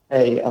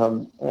 hey,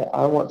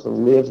 I want to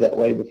live that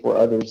way before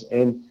others.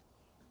 And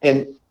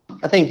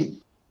I think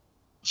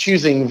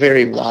choosing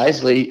very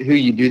wisely who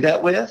you do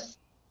that with,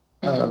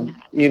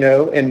 you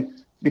know,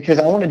 and because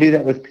I want to do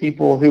that with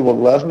people who will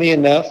love me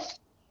enough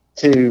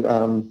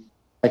to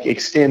like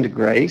extend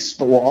grace,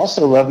 but will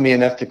also love me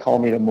enough to call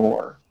me to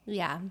more.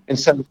 Yeah. And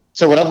so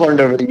what I've learned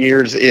over the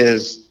years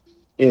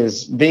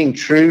is being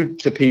true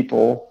to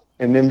people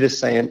and them just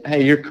saying,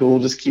 hey, you're cool,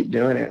 just keep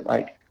doing it.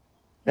 Like,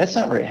 that's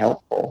not very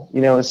helpful,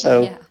 you know? And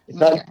so it's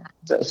not,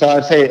 so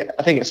I'd say,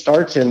 I think it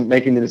starts in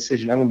making the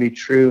decision. I'm going to be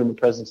true in the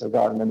presence of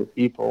God and other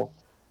people.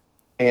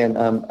 And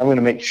I'm going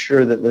to make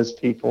sure that those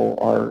people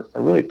are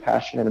really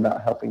passionate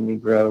about helping me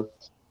grow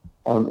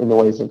in the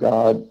ways of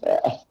God.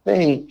 I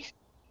think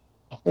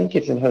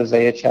it's in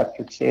Hosea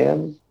chapter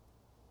 10.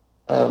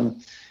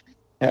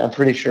 I'm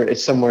pretty sure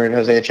it's somewhere in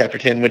Hosea chapter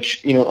 10,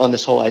 which, you know, on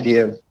this whole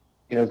idea of,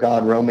 you know,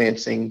 God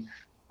romancing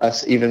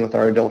us even with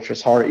our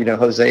adulterous heart. You know,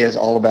 Hosea is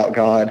all about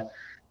God,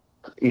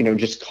 you know,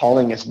 just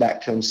calling us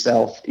back to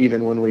himself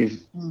even when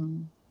we've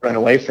run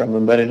away from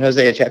him. But in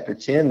Hosea chapter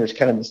 10, there's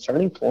kind of this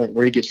turning point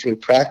where he gets really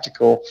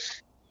practical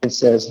and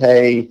says,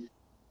 hey,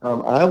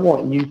 I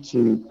want you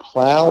to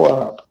plow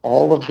up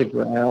all of the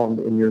ground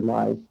in your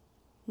life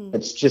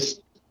that's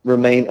just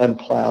remain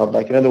unplowed.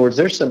 Like, in other words,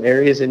 there's some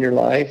areas in your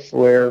life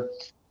where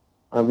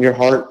your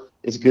heart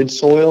is good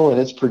soil and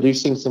it's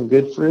producing some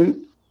good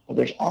fruit. But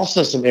there's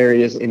also some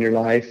areas in your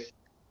life,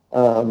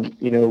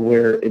 you know,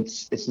 where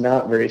it's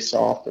not very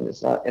soft and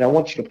it's not. And I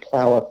want you to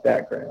plow up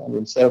that ground.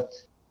 And so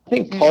I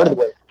think part of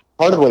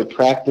the way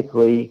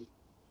practically,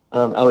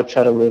 I would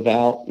try to live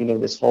out, you know,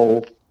 this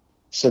whole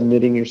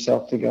submitting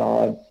yourself to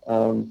God,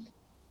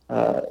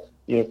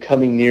 you know,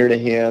 coming near to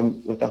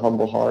him with a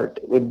humble heart.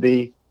 It would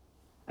be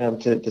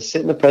to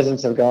sit in the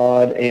presence of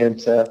God and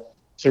to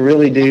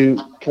really do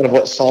kind of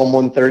what Psalm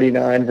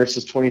 139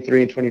 verses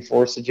 23 and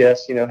 24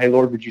 suggests. You know, hey,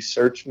 Lord, would you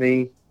search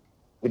me?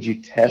 Would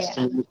you test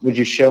me? Would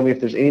you show me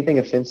if there's anything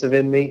offensive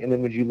in me? And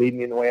then would you lead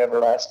me in the way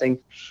everlasting?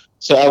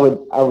 So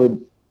I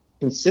would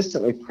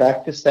consistently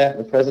practice that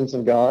in the presence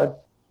of God.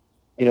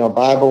 You know, a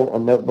Bible, a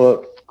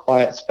notebook,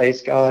 quiet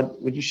space. God,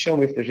 would you show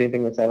me if there's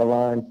anything that's out of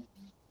line?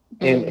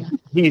 And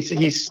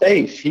he's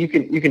safe. You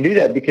can do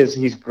that because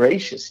he's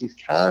gracious. He's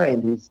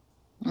kind.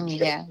 He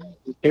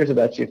cares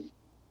about you.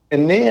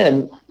 And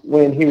then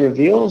when he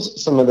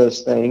reveals some of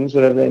those things,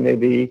 whatever they may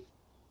be,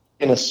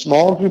 in a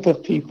small group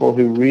of people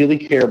who really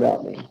care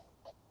about me,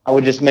 I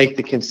would just make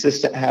the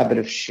consistent habit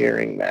of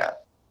sharing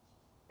that.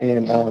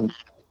 And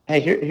hey,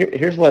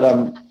 here's what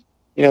I'm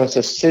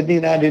So Sydney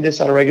and I do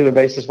this on a regular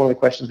basis. One of the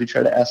questions we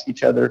try to ask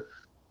each other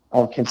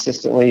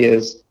consistently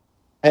is,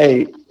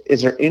 hey,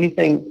 is there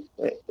anything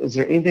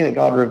that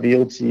God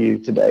revealed to you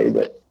today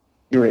that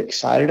you were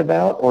excited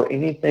about, or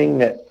anything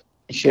that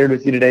He shared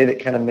with you today that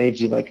kind of made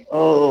you like,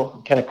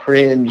 oh, kind of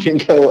cringe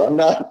and go,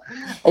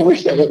 I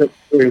wish that wasn't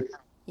true.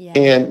 Yeah.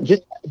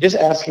 And just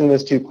asking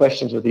those two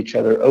questions with each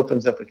other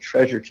opens up a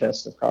treasure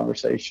chest of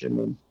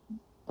conversation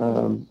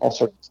and all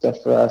sorts of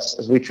stuff for us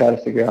as we try to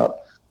figure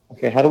out,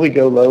 okay, how do we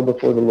go low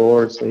before the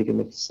Lord so He can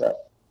lift us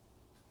up?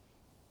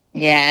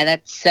 Yeah,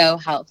 that's so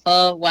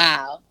helpful.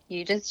 Wow.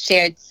 You just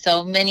shared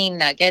so many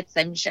nuggets.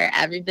 I'm sure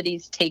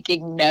everybody's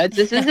taking notes.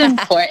 This is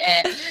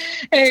important.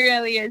 It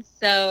really is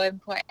so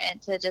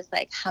important to just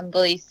like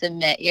humbly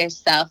submit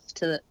yourself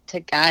to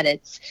God.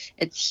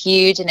 It's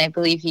huge. And I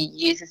believe He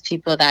uses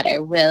people that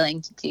are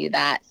willing to do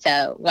that.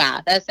 So, wow,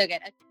 that's so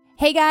good.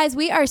 Hey guys,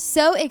 we are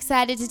so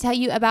excited to tell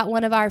you about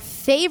one of our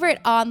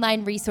favorite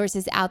online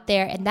resources out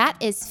there, and that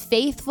is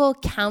Faithful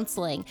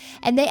Counseling.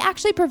 And they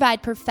actually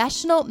provide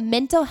professional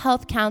mental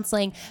health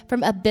counseling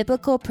from a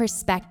biblical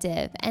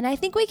perspective. And I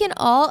think we can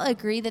all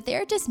agree that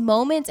there are just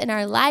moments in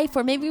our life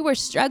where maybe we're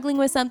struggling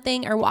with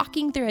something or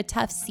walking through a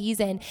tough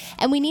season,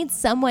 and we need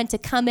someone to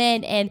come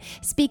in and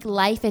speak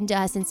life into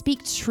us and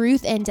speak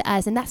truth into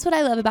us. And that's what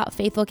I love about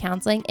Faithful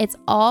Counseling. It's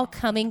all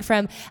coming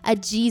from a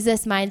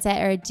Jesus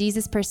mindset or a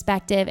Jesus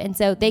perspective. And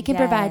so they can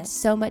provide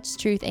so much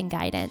truth and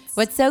guidance.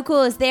 What's so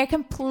cool is they're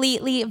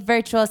completely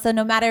virtual. So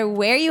no matter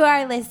where you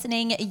are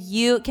listening,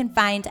 you can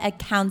find a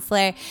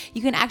counselor.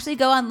 You can actually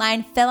go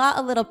online, fill out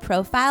a little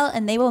profile,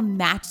 and they will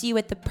match you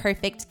with the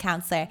perfect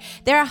counselor.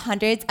 There are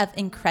hundreds of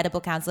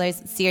incredible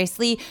counselors.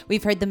 Seriously,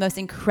 we've heard the most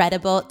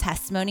incredible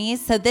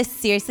testimonies. So this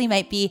seriously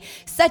might be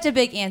such a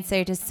big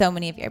answer to so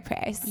many of your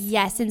prayers.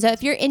 Yes. And so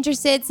if you're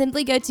interested,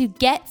 simply go to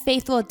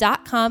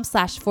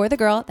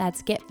getfaithful.com/forthegirl.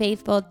 That's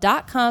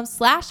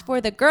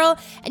getfaithful.com/forthegirl.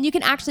 And you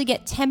can actually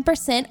get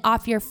 10%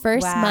 off your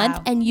first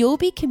month, and you'll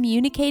be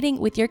communicating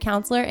with your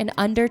counselor in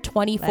under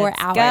 24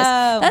 hours.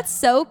 That's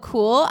so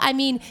cool. I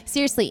mean,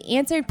 seriously,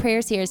 answered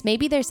prayers here is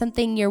maybe there's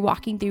something you're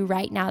walking through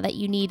right now that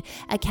you need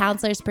a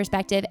counselor's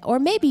perspective, or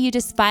maybe you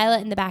just file it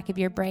in the back of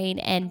your brain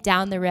and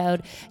down the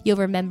road, you'll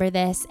remember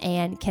this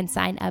and can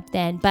sign up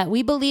then. But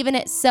we believe in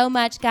it so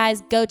much,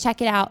 guys. Go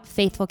check it out.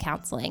 Faithful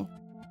Counseling.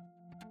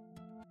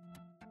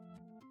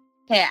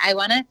 Okay, I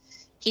want to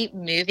keep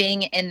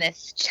moving in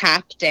this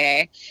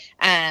chapter,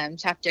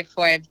 chapter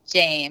 4 of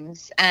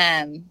James,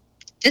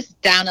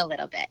 just down a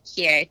little bit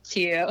here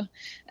to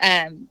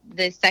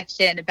the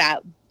section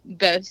about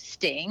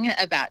boasting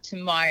about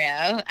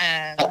tomorrow.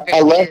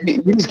 I love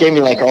you just gave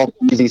me like all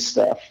easy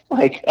stuff.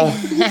 Like,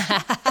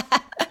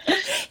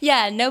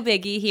 yeah, no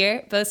biggie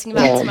here. Boasting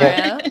about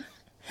tomorrow.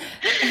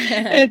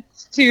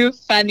 It's too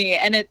funny,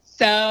 and it's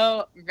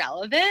so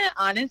relevant,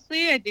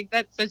 honestly. I think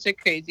that's such a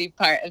crazy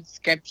part of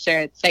scripture.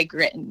 It's like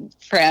written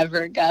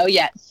forever ago,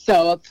 yet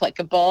so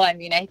applicable. I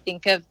mean, I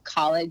think of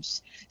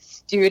college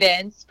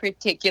students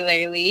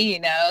particularly,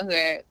 who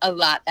are a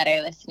lot that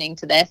are listening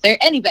to this, or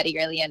anybody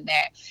really in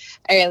their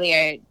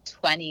earlier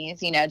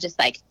 20s, just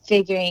like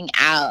figuring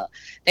out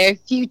their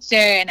future.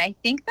 And I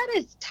think that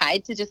is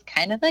tied to just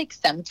kind of like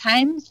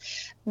sometimes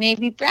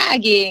maybe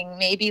bragging,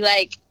 maybe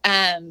like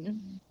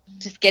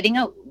just getting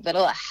a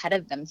little ahead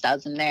of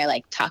themselves, and they're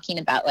like talking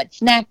about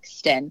what's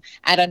next. And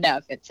I don't know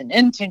if it's an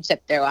internship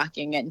they're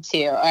walking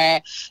into,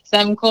 or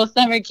some cool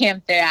summer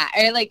camp they're at,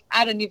 or like,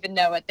 I don't even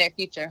know what their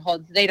future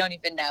holds. They don't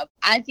even know.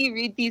 As you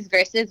read these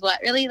verses,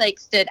 what really like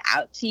stood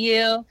out to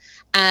you?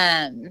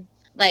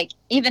 Like,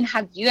 even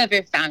have you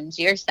ever found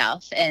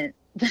yourself in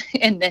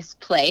this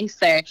place,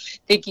 or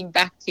thinking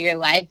back to your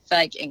life,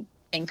 like in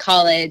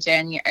college or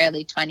in your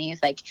early 20s,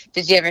 like,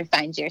 did you ever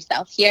find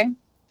yourself here?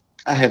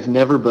 I have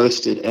never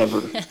boasted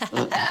ever.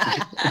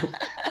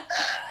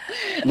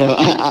 No,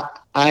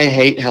 I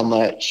hate how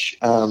much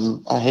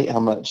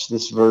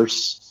this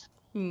verse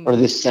or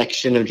this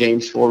section of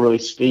James 4 really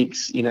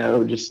speaks,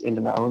 just into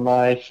my own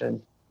life.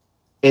 And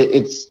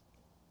it's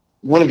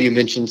one of you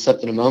mentioned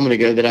something a moment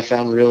ago that I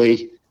found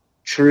really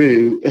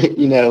true.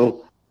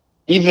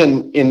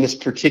 Even in this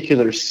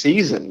particular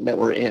season that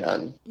we're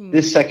in,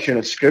 this section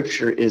of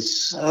scripture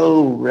is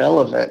so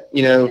relevant.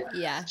 Yeah,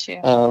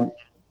 true.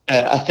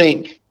 I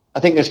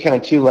think there's kind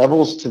of two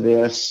levels to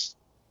this.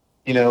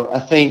 I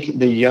think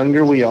the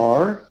younger we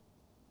are,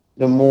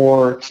 the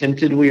more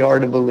tempted we are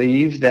to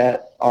believe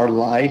that our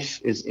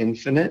life is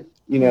infinite.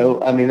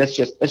 I mean, that's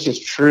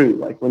just true.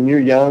 Like, when you're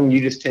young,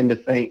 you just tend to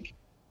think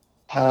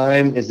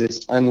time is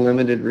this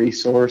unlimited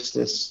resource,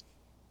 this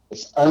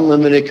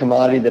unlimited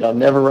commodity that I'll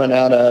never run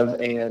out of.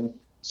 And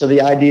so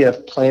the idea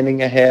of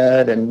planning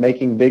ahead and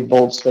making big,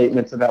 bold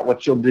statements about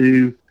what you'll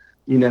do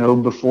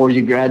before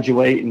you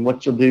graduate and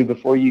what you'll do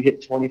before you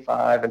hit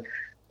 25. And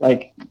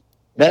like,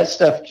 that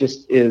stuff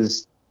just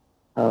is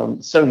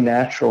so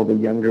natural the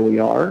younger we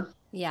are.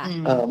 Yeah.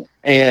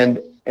 And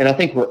I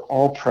think we're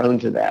all prone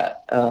to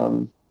that.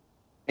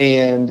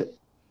 And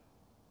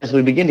as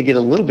we begin to get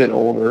a little bit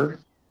older,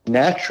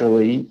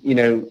 naturally,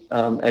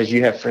 as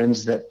you have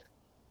friends that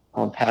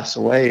pass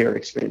away or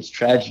experience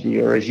tragedy,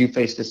 or as you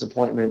face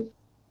disappointment,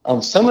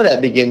 some of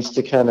that begins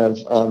to kind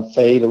of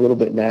fade a little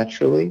bit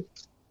naturally.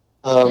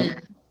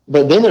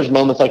 But then there's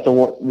moments like the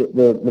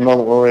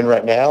moment we're in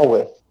right now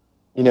with,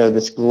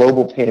 this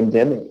global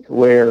pandemic,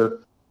 where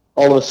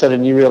all of a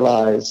sudden you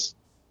realize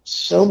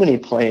so many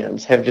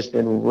plans have just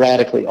been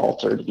radically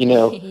altered.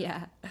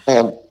 Yeah.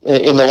 In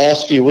the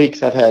last few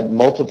weeks, I've had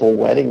multiple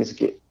weddings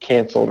get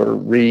canceled or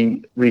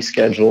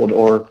rescheduled,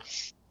 or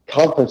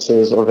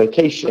conferences or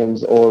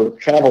vacations or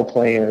travel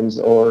plans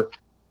or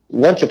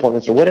lunch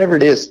appointments or whatever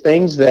it is,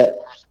 things that,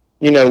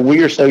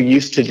 we are so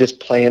used to just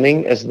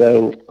planning as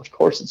though, of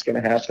course, it's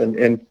going to happen.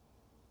 And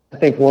I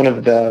think one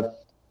of the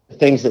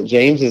things that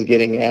James is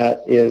getting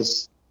at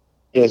is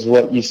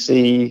what you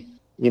see,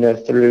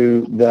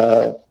 through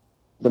the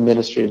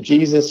ministry of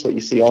Jesus, what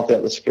you see all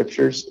throughout the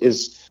scriptures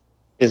is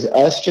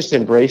us just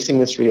embracing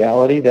this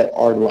reality that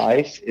our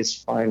life is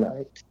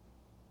finite.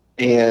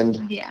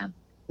 And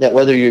that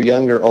whether you're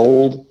young or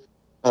old,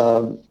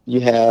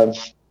 you have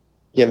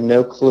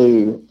no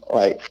clue,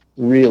 like,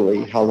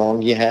 really how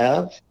long you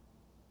have.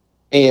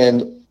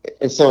 And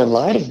so in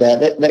light of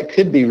that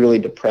could be really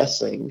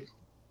depressing.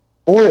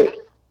 Or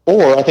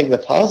I think the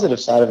positive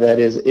side of that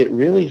is it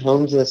really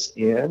hones us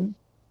in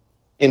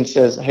and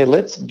says, hey,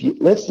 let's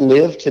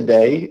live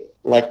today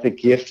like the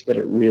gift that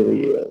it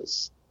really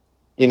is.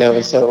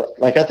 And so,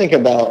 like, I think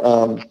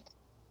about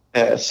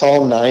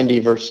Psalm 90,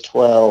 verse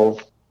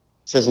 12,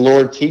 says,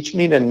 Lord, teach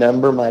me to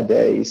number my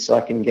days so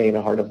I can gain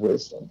a heart of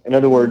wisdom. In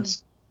other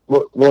words,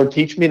 Lord,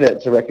 teach me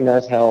to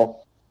recognize how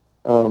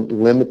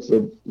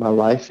limited my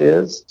life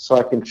is, so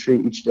I can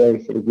treat each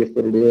day for the gift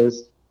that it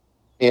is.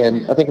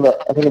 And I think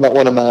about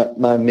one of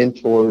my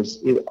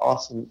mentors, he's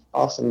an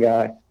awesome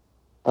guy.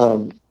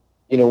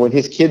 When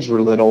his kids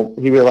were little,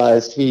 he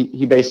realized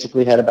he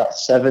basically had about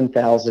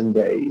 7,000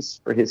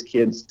 days for his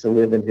kids to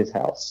live in his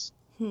house.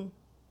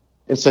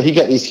 And so he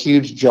got these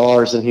huge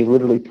jars, and he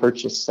literally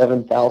purchased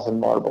 7,000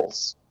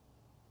 marbles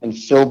and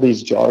filled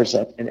these jars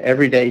up. And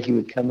every day he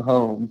would come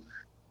home,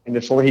 and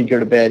before he'd go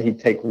to bed, he'd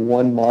take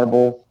one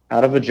marble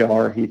out of a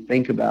jar, he'd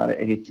think about it,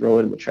 and he'd throw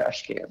it in the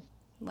trash can.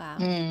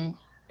 Wow.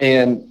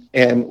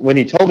 And when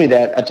he told me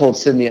that, I told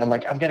Sydney, I'm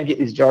like, I'm going to get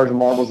these jars of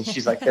marbles. And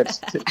she's like,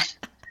 that's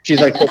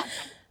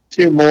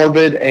too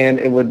morbid, and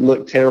it would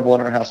look terrible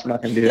in our house. We're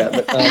not going to do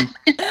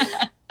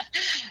that.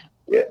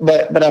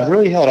 But I've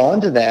really held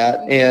on to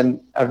that, and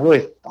I've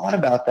really thought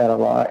about that a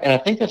lot. And I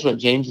think that's what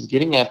James is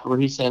getting at, where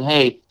he's saying,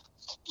 hey,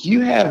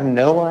 you have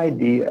no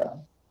idea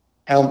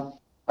how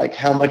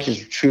much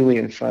is truly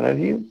in front of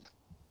you.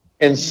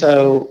 And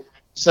so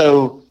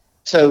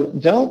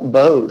don't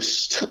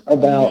boast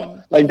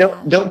about,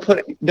 don't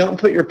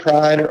put your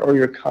pride or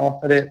your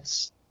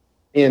confidence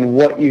in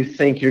what you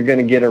think you're going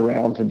to get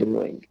around to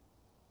doing.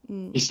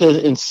 He says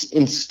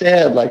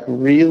instead,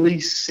 really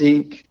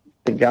seek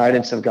the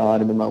guidance of God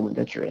in the moment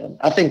that you're in.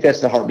 I think that's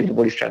the heartbeat of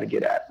what he's trying to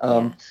get at.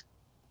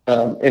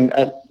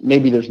 And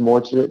maybe there's more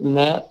to it than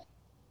that.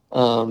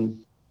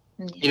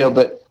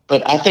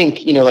 But I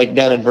think,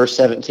 down in verse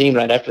 17,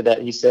 right after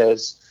that, he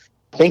says,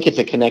 I think it's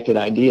a connected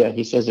idea.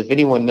 He says, if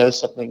anyone knows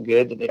something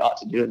good that they ought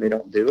to do and they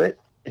don't do it,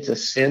 it's a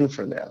sin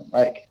for them.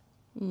 Like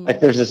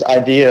there's this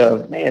idea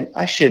of, man,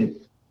 I should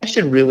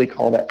really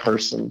call that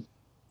person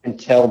and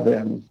tell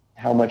them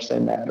how much they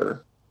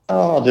matter.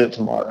 Oh, I'll do it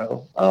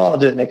tomorrow. Oh, I'll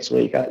do it next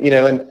week. And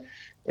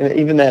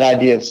even that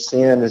idea of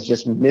sin is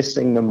just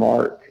missing the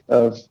mark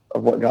of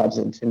what God's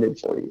intended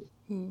for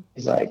you.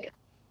 He's like,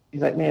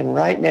 man,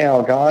 right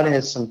now, God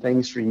has some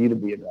things for you to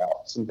be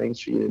about, some things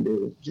for you to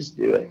do. Just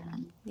do it.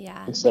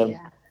 Yeah. And so,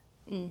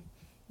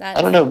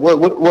 I don't know.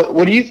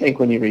 What do you think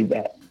when you read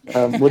that?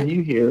 What do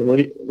you hear?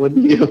 What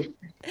do you?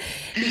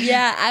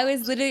 Yeah, I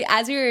was literally,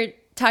 as we were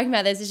talking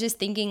about this, is just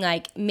thinking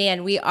like,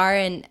 man, we are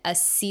in a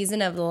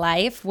season of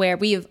life where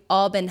we have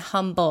all been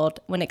humbled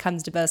when it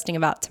comes to boasting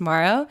about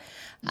tomorrow.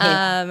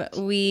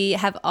 We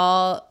have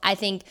all, I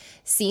think,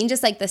 seen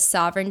just like the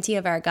sovereignty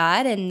of our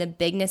God and the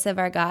bigness of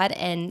our God,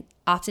 and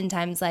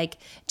oftentimes like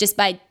just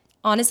by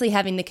honestly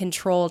having the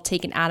control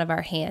taken out of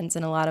our hands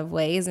in a lot of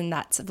ways. And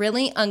that's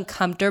really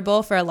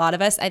uncomfortable for a lot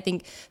of us. I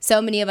think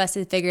so many of us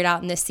have figured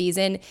out in this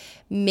season,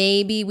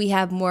 maybe we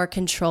have more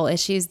control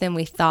issues than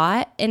we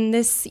thought in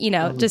this,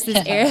 just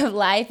this area of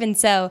life. And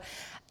so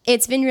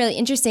it's been really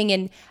interesting.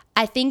 And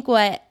I think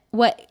what,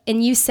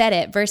 and you said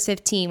it, verse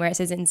 15, where it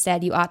says,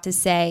 instead you ought to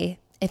say,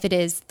 if it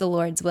is the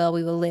Lord's will,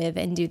 we will live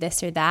and do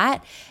this or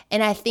that.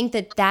 And I think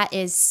that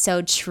is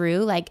so true.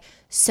 Like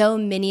so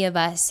many of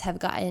us have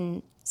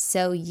gotten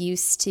so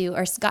used to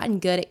or gotten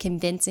good at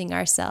convincing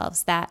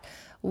ourselves that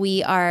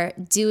we are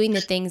doing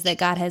the things that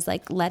God has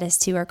like led us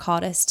to or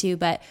called us to,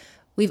 but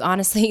we've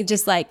honestly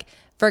just like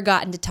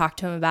forgotten to talk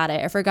to him about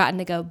it or forgotten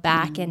to go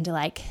back and to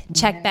like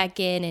check back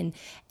in.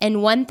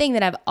 And one thing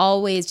that I've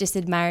always just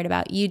admired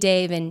about you,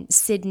 Dave, and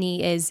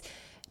Sydney is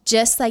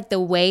just like the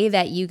way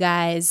that you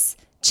guys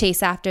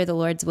chase after the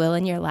Lord's will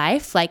in your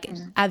life. Like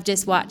I've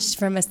just watched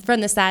from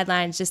the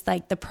sidelines, just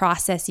like the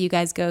process you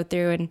guys go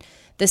through and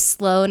the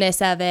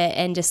slowness of it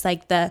and just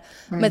like the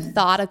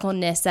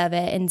methodicalness of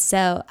it. And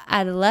so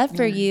I'd love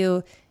for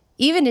you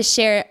even to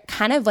share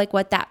kind of like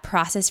what that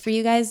process for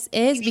you guys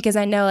is, because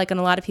I know like when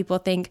a lot of people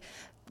think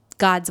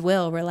God's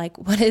will, we're like,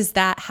 what is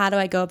that? How do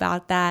I go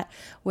about that?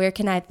 Where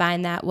can I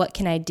find that? What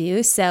can I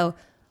do? So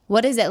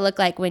what does it look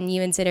like when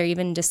you consider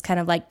even just kind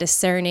of like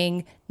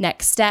discerning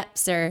next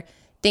steps or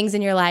things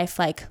in your life?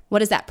 Like, what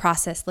does that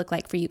process look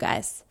like for you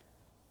guys?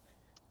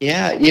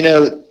 Yeah,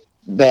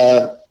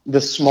 the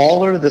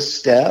smaller the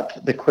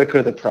step, the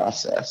quicker the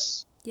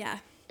process. Yeah.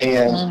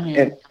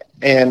 And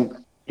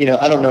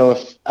I don't know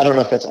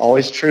if that's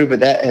always true, but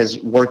that has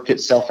worked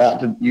itself out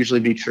to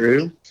usually be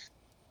true.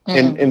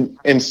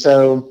 And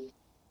so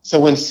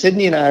when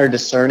Sydney and I are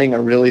discerning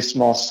a really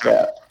small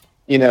step,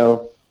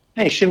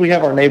 hey, should we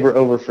have our neighbor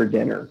over for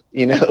dinner?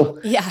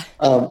 Yeah.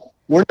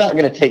 We're not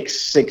going to take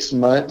 6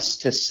 months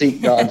to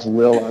seek God's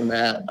will on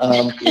that.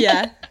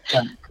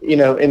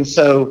 And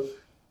so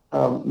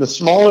the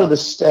smaller the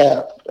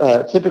step,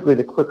 typically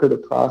the quicker the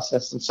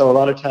process. And so a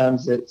lot of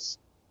times it's,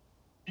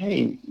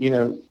 hey,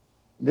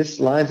 this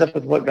lines up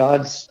with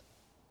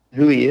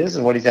who he is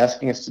and what he's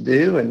asking us to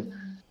do. And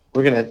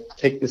we're going to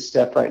take this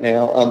step right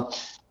now.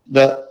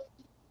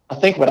 I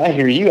think what I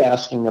hear you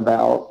asking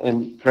about,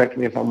 and correct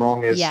me if I'm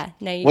wrong, is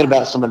what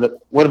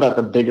about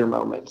the bigger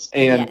moments?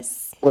 And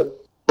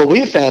what we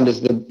have found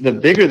is the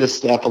bigger the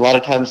step, a lot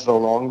of times the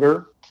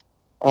longer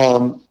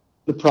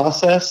the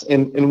process.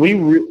 And we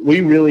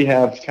really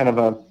have kind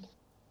of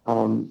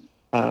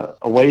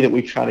a way that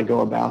we try to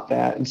go about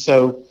that. And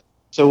so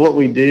what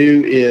we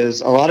do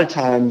is a lot of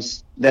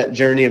times that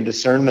journey of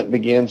discernment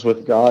begins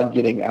with God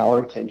getting our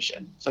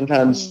attention.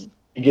 Sometimes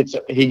he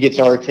gets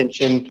our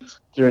attention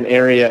through an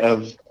area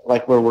of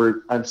like where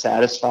we're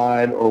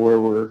unsatisfied or where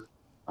we're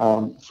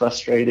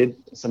frustrated.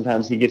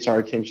 Sometimes he gets our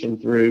attention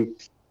through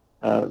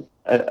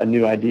a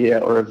new idea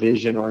or a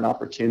vision or an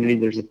opportunity.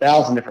 There's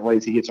 1,000 different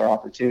ways he gets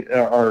our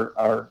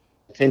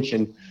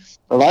attention.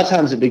 But a lot of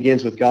times it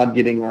begins with God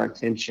getting our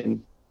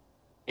attention.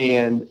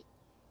 And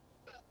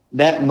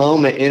that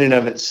moment in and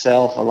of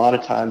itself, a lot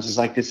of times, is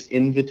like this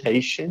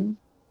invitation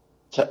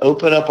to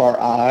open up our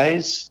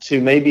eyes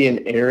to maybe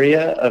an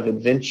area of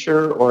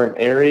adventure or an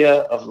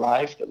area of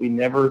life that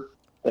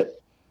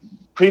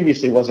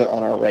previously wasn't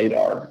on our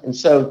radar. And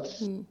so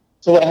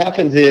what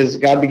happens is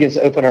God begins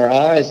to open our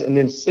eyes, and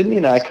then Sydney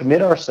and I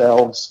commit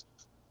ourselves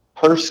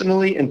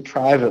personally and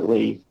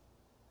privately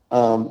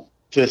to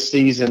a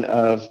season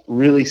of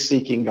really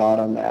seeking God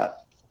on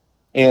that.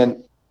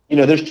 And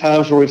there's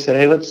times where we've said,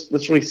 hey, let's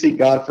really seek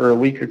God for a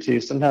week or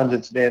two. Sometimes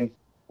it's been,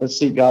 let's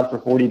seek God for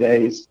 40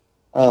 days.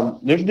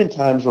 There's been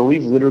times where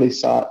we've literally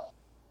sought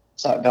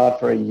God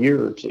for a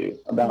year or two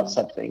about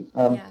something.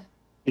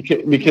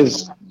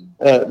 Because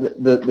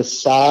the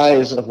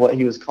size of what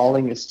he was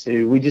calling us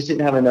to, we just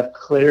didn't have enough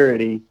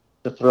clarity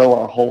to throw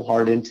our whole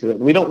heart into it.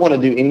 We don't want to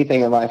do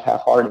anything in life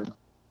half-hearted,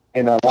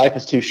 and life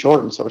is too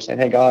short. And so we're saying,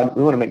 hey, God,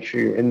 we want to make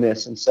sure you're in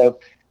this. And so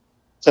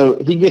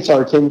he gets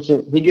our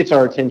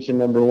attention,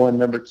 number one.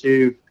 Number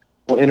two,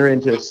 we'll enter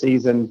into a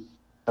season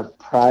of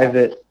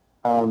private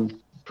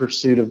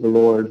pursuit of the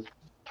Lord,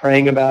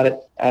 praying about it,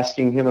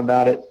 asking him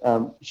about it.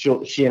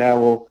 She and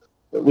I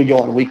we go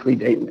on weekly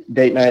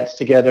date nights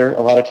together.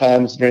 A lot of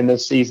times during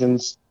those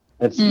seasons,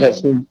 that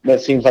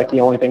seems like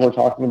the only thing we're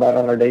talking about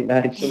on our date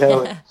nights.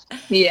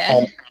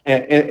 Yeah.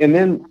 And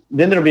then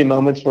there'll be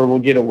moments where we'll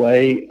get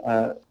away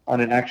on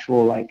an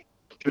actual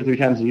 2 or 3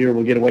 times a year.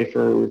 We'll get away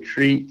for a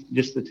retreat,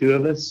 just the two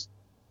of us,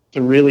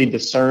 to really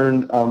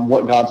discern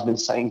what God's been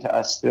saying to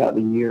us throughout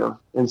the year.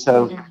 And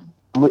so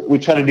we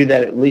try to do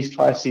that at least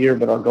twice a year,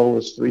 but our goal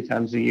is 3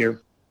 times a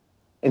year.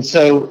 And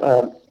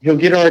so he'll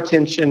get our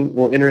attention.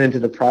 We'll enter into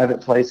the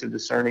private place of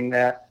discerning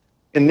that.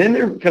 And then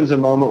there comes a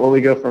moment where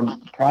we go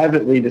from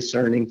privately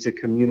discerning to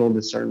communal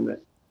discernment.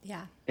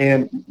 Yeah.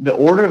 And the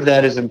order of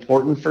that is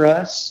important for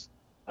us.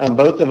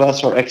 Both of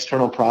us are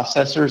external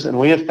processors, and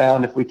we have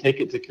found if we take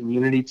it to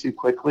community too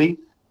quickly,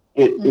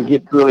 it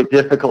gets really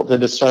difficult to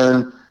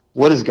discern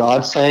what is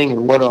God saying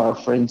and what are our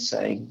friends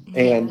saying.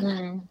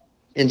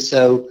 And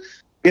so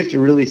we have to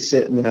really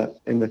sit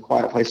in the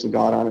quiet place with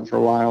God on it for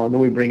a while, and then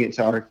we bring it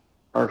to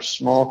our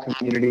small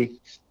community.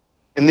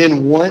 And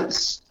then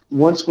once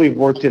we've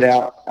worked it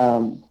out,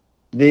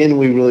 then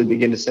we really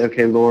begin to say,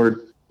 okay,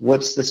 Lord,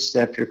 what's the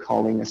step you're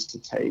calling us to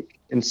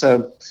take? And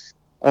so,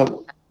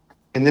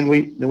 and then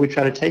we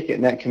try to take it,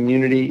 and that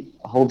community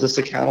holds us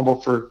accountable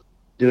for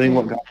doing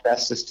what God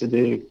asked us to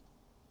do.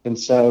 And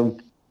so,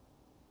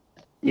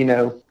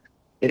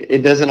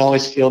 it doesn't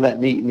always feel that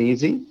neat and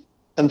easy.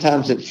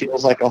 Sometimes it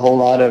feels like a whole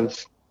lot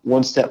of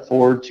 1 step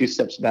forward, 2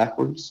 steps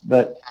backwards,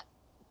 but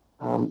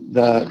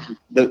the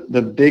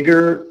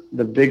bigger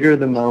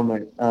the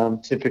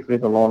moment, typically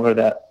the longer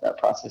that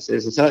process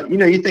is. And so,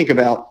 you think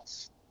about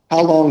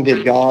how long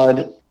did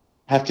God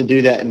have to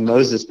do that in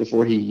Moses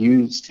before he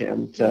used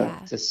him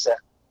to set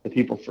the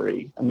people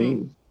free? I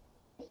mean,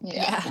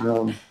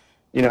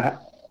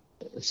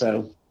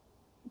 so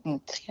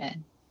That's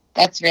good.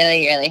 That's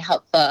really, really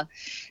helpful.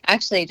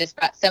 Actually, just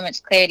brought so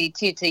much clarity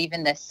too to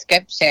even the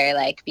scripture,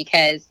 like,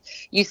 because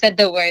you said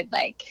the word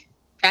like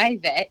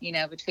private,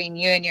 between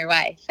you and your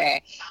wife, or,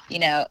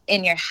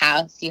 in your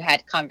house, you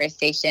had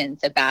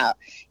conversations about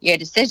your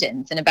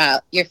decisions and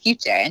about your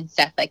future and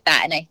stuff like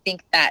that. And I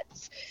think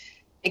that's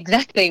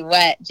exactly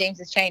what James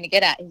is trying to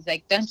get at. He's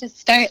like, don't just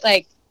start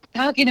like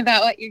talking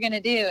about what you're going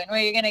to do and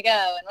where you're going to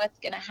go and what's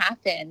going to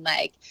happen.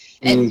 Like,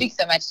 it speaks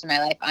so much to my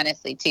life,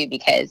 honestly, too,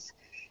 because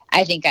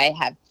I think I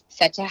have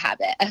such a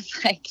habit of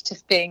like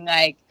just being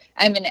like,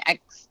 I'm an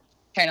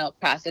external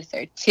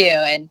processor too,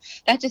 and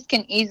that just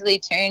can easily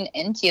turn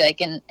into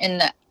like in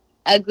the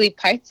ugly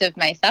parts of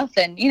myself.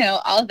 And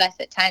all of us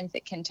at times,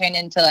 it can turn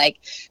into like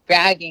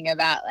bragging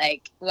about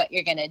like what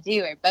you're gonna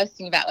do or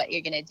boasting about what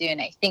you're gonna do. And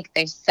I think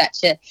there's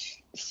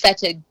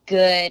such a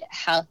good,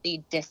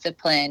 healthy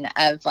discipline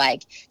of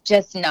like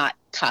just not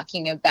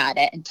talking about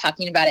it and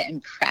talking about it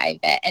in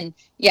private. And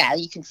yeah,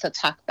 you can still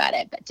talk about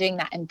it, but doing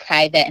that in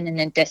private and in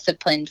a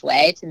disciplined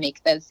way to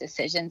make those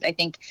decisions, I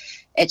think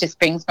it just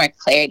brings more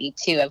clarity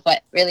too of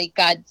what really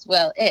God's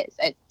will is.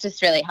 It's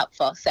just really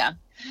helpful. So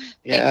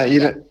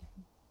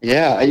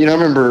yeah, I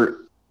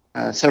remember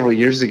several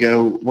years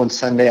ago, one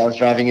Sunday I was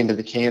driving into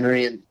the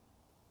cannery, and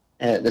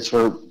that's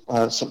where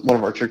one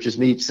of our churches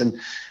meets, and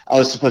I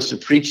was supposed to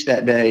preach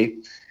that day.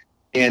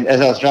 And as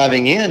I was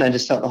driving in, I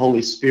just felt the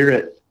Holy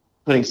Spirit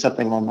putting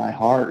something on my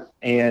heart,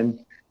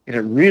 and it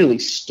really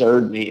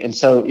stirred me. And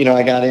so,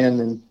 I got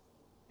in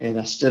and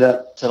I stood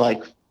up to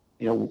like,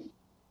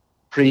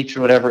 preach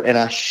or whatever, and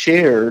I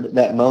shared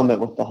that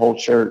moment with the whole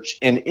church.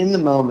 And in the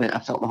moment, I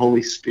felt the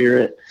Holy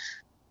Spirit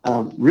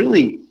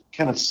really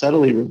kind of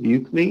subtly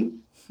rebuke me.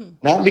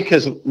 Not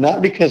because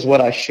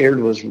what I shared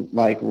was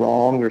like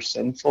wrong or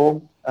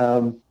sinful,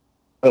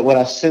 but what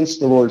I sensed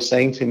the Lord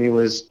saying to me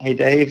was, "Hey,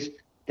 Dave,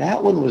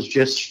 that one was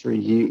just for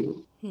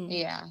you."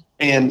 Yeah.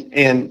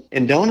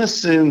 And don't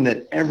assume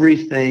that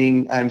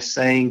everything I'm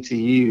saying to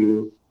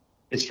you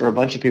is for a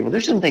bunch of people.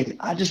 There's some things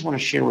I just want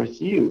to share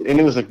with you, and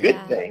it was a good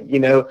thing,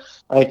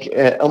 like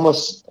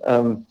almost,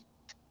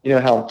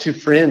 how two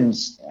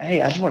friends,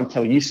 hey, I just want to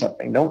tell you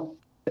something. Don't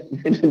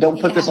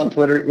put this on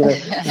Twitter. I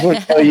just want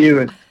to tell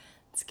you.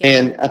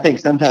 And I think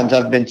sometimes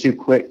I've been too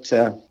quick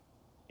to,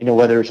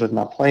 whether it's with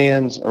my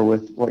plans or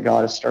with what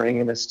God is stirring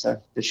in us to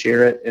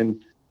share it.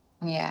 And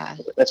yeah,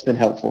 that's been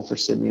helpful for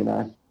Sydney and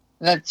I.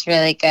 That's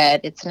really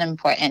good. It's an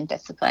important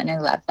discipline. I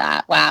love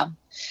that. Wow.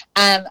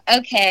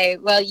 Okay.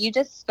 Well, you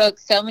just spoke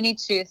so many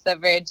truths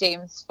over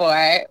James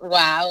 4.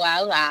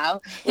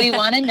 Wow. We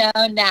want to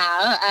know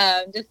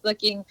now, just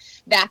looking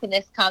back in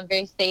this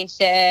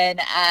conversation,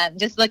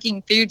 just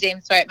looking through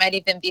James 4, it might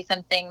even be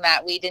something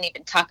that we didn't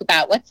even talk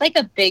about. What's like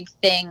a big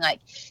thing, like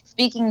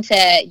speaking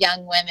to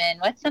young women,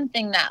 what's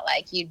something that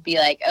like you'd be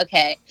like,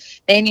 okay,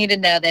 they need to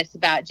know this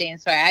about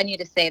James 4. I need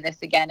to say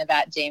this again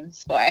about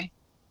James 4.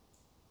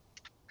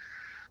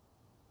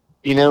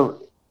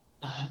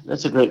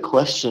 That's a great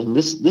question.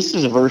 This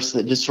is a verse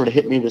that just sort of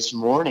hit me this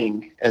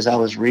morning as I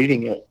was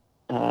reading it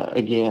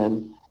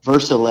again.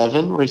 Verse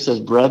 11, where he says,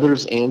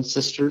 "Brothers and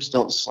sisters,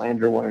 don't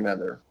slander one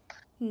another."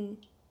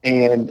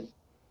 And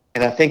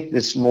I think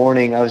this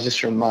morning I was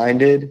just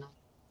reminded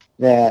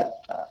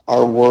that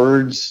our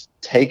words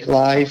take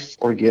life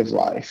or give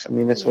life. I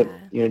mean, that's what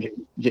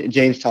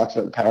James talks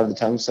about, the power of the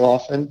tongue so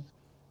often.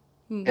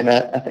 And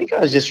I think I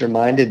was just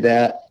reminded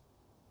that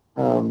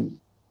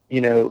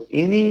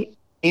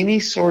any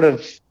sort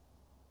of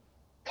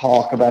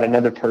talk about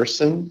another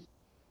person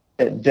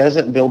that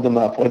doesn't build them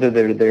up, whether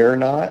they're there or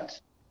not,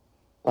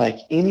 like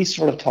any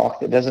sort of talk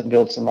that doesn't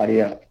build somebody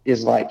up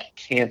is like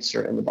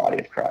cancer in the body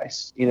of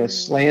Christ.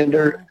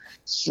 Slander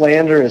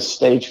is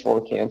stage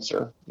 4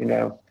 cancer, in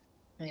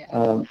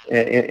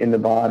the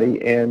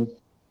body. And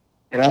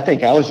I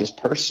think I was just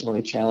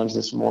personally challenged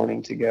this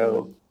morning to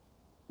go,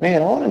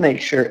 man, I want to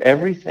make sure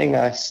everything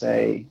I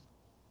say,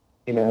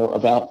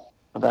 about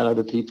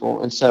other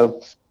people. And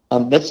so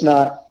that's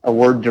not a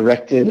word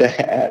directed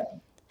at,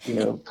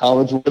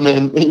 college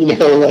women,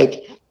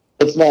 like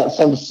it's not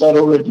some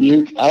subtle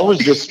rebuke. I was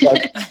just struck,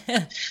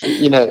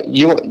 you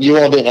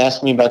all didn't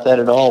ask me about that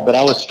at all, but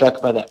I was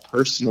struck by that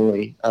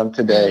personally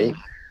today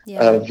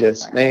of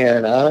just,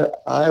 man,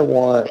 I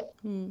want,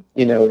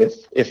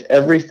 if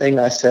everything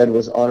I said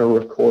was on a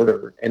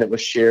recorder and it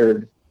was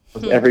shared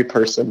with every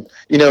person,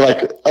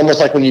 like almost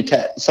like when you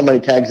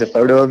somebody tags a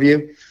photo of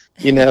you,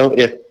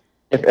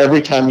 if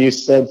every time you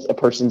said a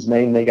person's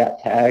name, they got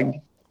tagged,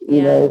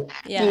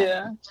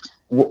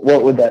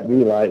 what would that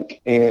be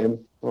like? And,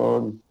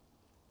 so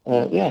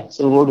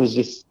the Lord was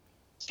just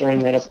stirring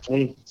that up to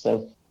me.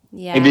 So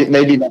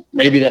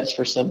maybe that's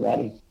for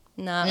somebody.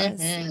 No,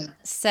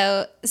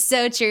 so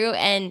true.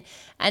 And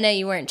I know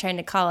you weren't trying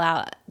to call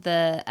out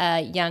the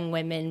young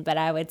women, but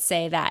I would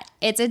say that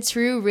it's a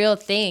true, real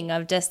thing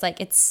of just like,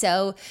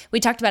 we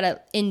talked about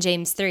it in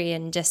James 3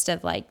 and just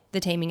of like the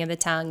taming of the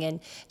tongue and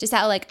just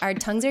how like our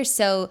tongues are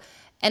so,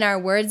 and our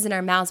words in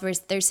our mouths, where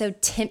they're so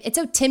it's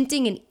so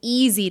tempting and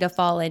easy to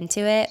fall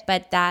into it.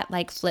 But that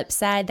like flip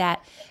side,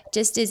 that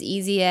just as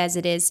easy as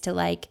it is to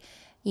like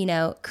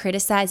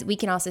criticize. We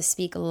can also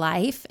speak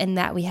life, and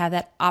that we have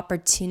that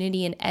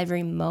opportunity in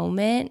every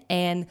moment,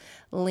 and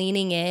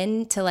leaning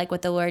in to like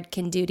what the Lord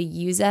can do to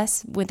use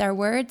us with our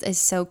words is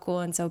so cool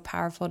and so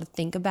powerful to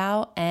think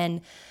about.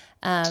 And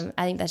I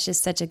think that's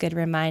just such a good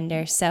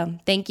reminder. So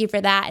thank you for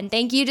that. And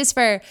thank you just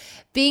for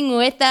being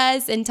with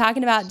us and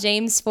talking about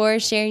James 4,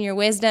 sharing your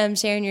wisdom,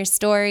 sharing your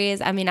stories.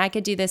 I mean, I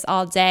could do this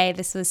all day.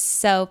 This was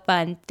so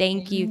fun.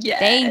 Thank you. Yes.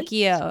 Thank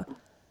you.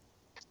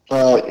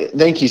 Well,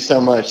 thank you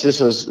so much. This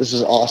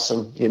was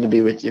awesome getting to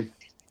be with you.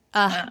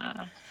 All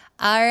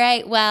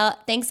right. Well,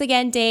 thanks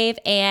again, Dave.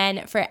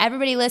 And for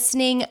everybody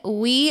listening,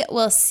 we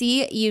will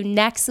see you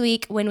next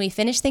week when we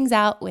finish things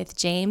out with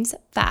James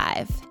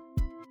 5.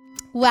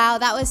 Wow,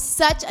 that was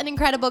such an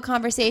incredible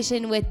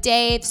conversation with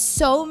Dave.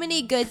 So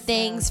many good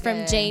things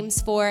from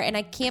James 4. And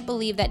I can't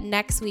believe that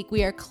next week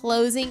we are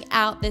closing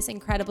out this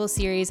incredible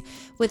series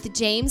with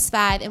James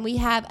 5. And we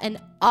have an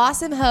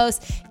awesome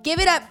host. Give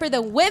it up for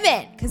the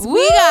women, because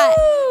we got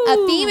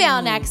a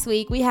female next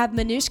week. We have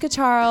Manushka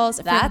Charles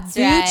from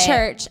The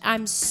Church.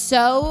 I'm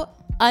so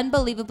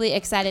unbelievably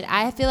excited.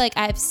 I feel like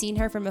I've seen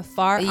her from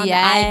afar on the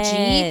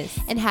IG,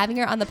 and having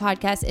her on the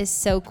podcast is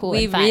so cool.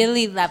 We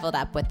really leveled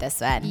up with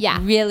this one. Yeah.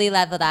 Really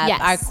leveled up. Yes.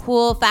 Our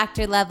cool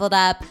factor leveled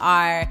up.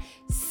 Our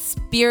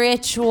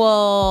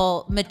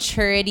spiritual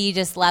maturity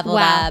just leveled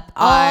up.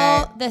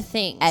 All the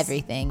things.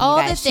 Everything. All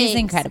you guys. the things. She's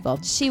incredible.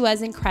 She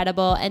was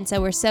incredible. And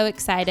so we're so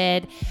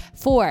excited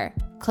for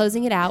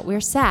closing it out. We're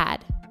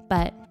sad,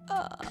 but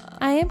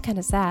I am kind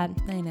of sad.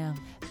 I know.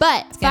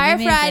 But Fire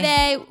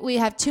Friday, we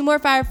have 2 more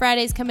Fire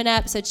Fridays coming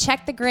up. So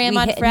check the gram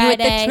on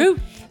Friday. You with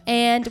the truth.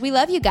 And we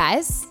love you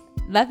guys.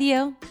 Love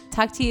you.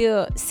 Talk to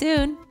you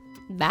soon.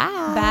 Bye.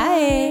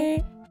 Bye.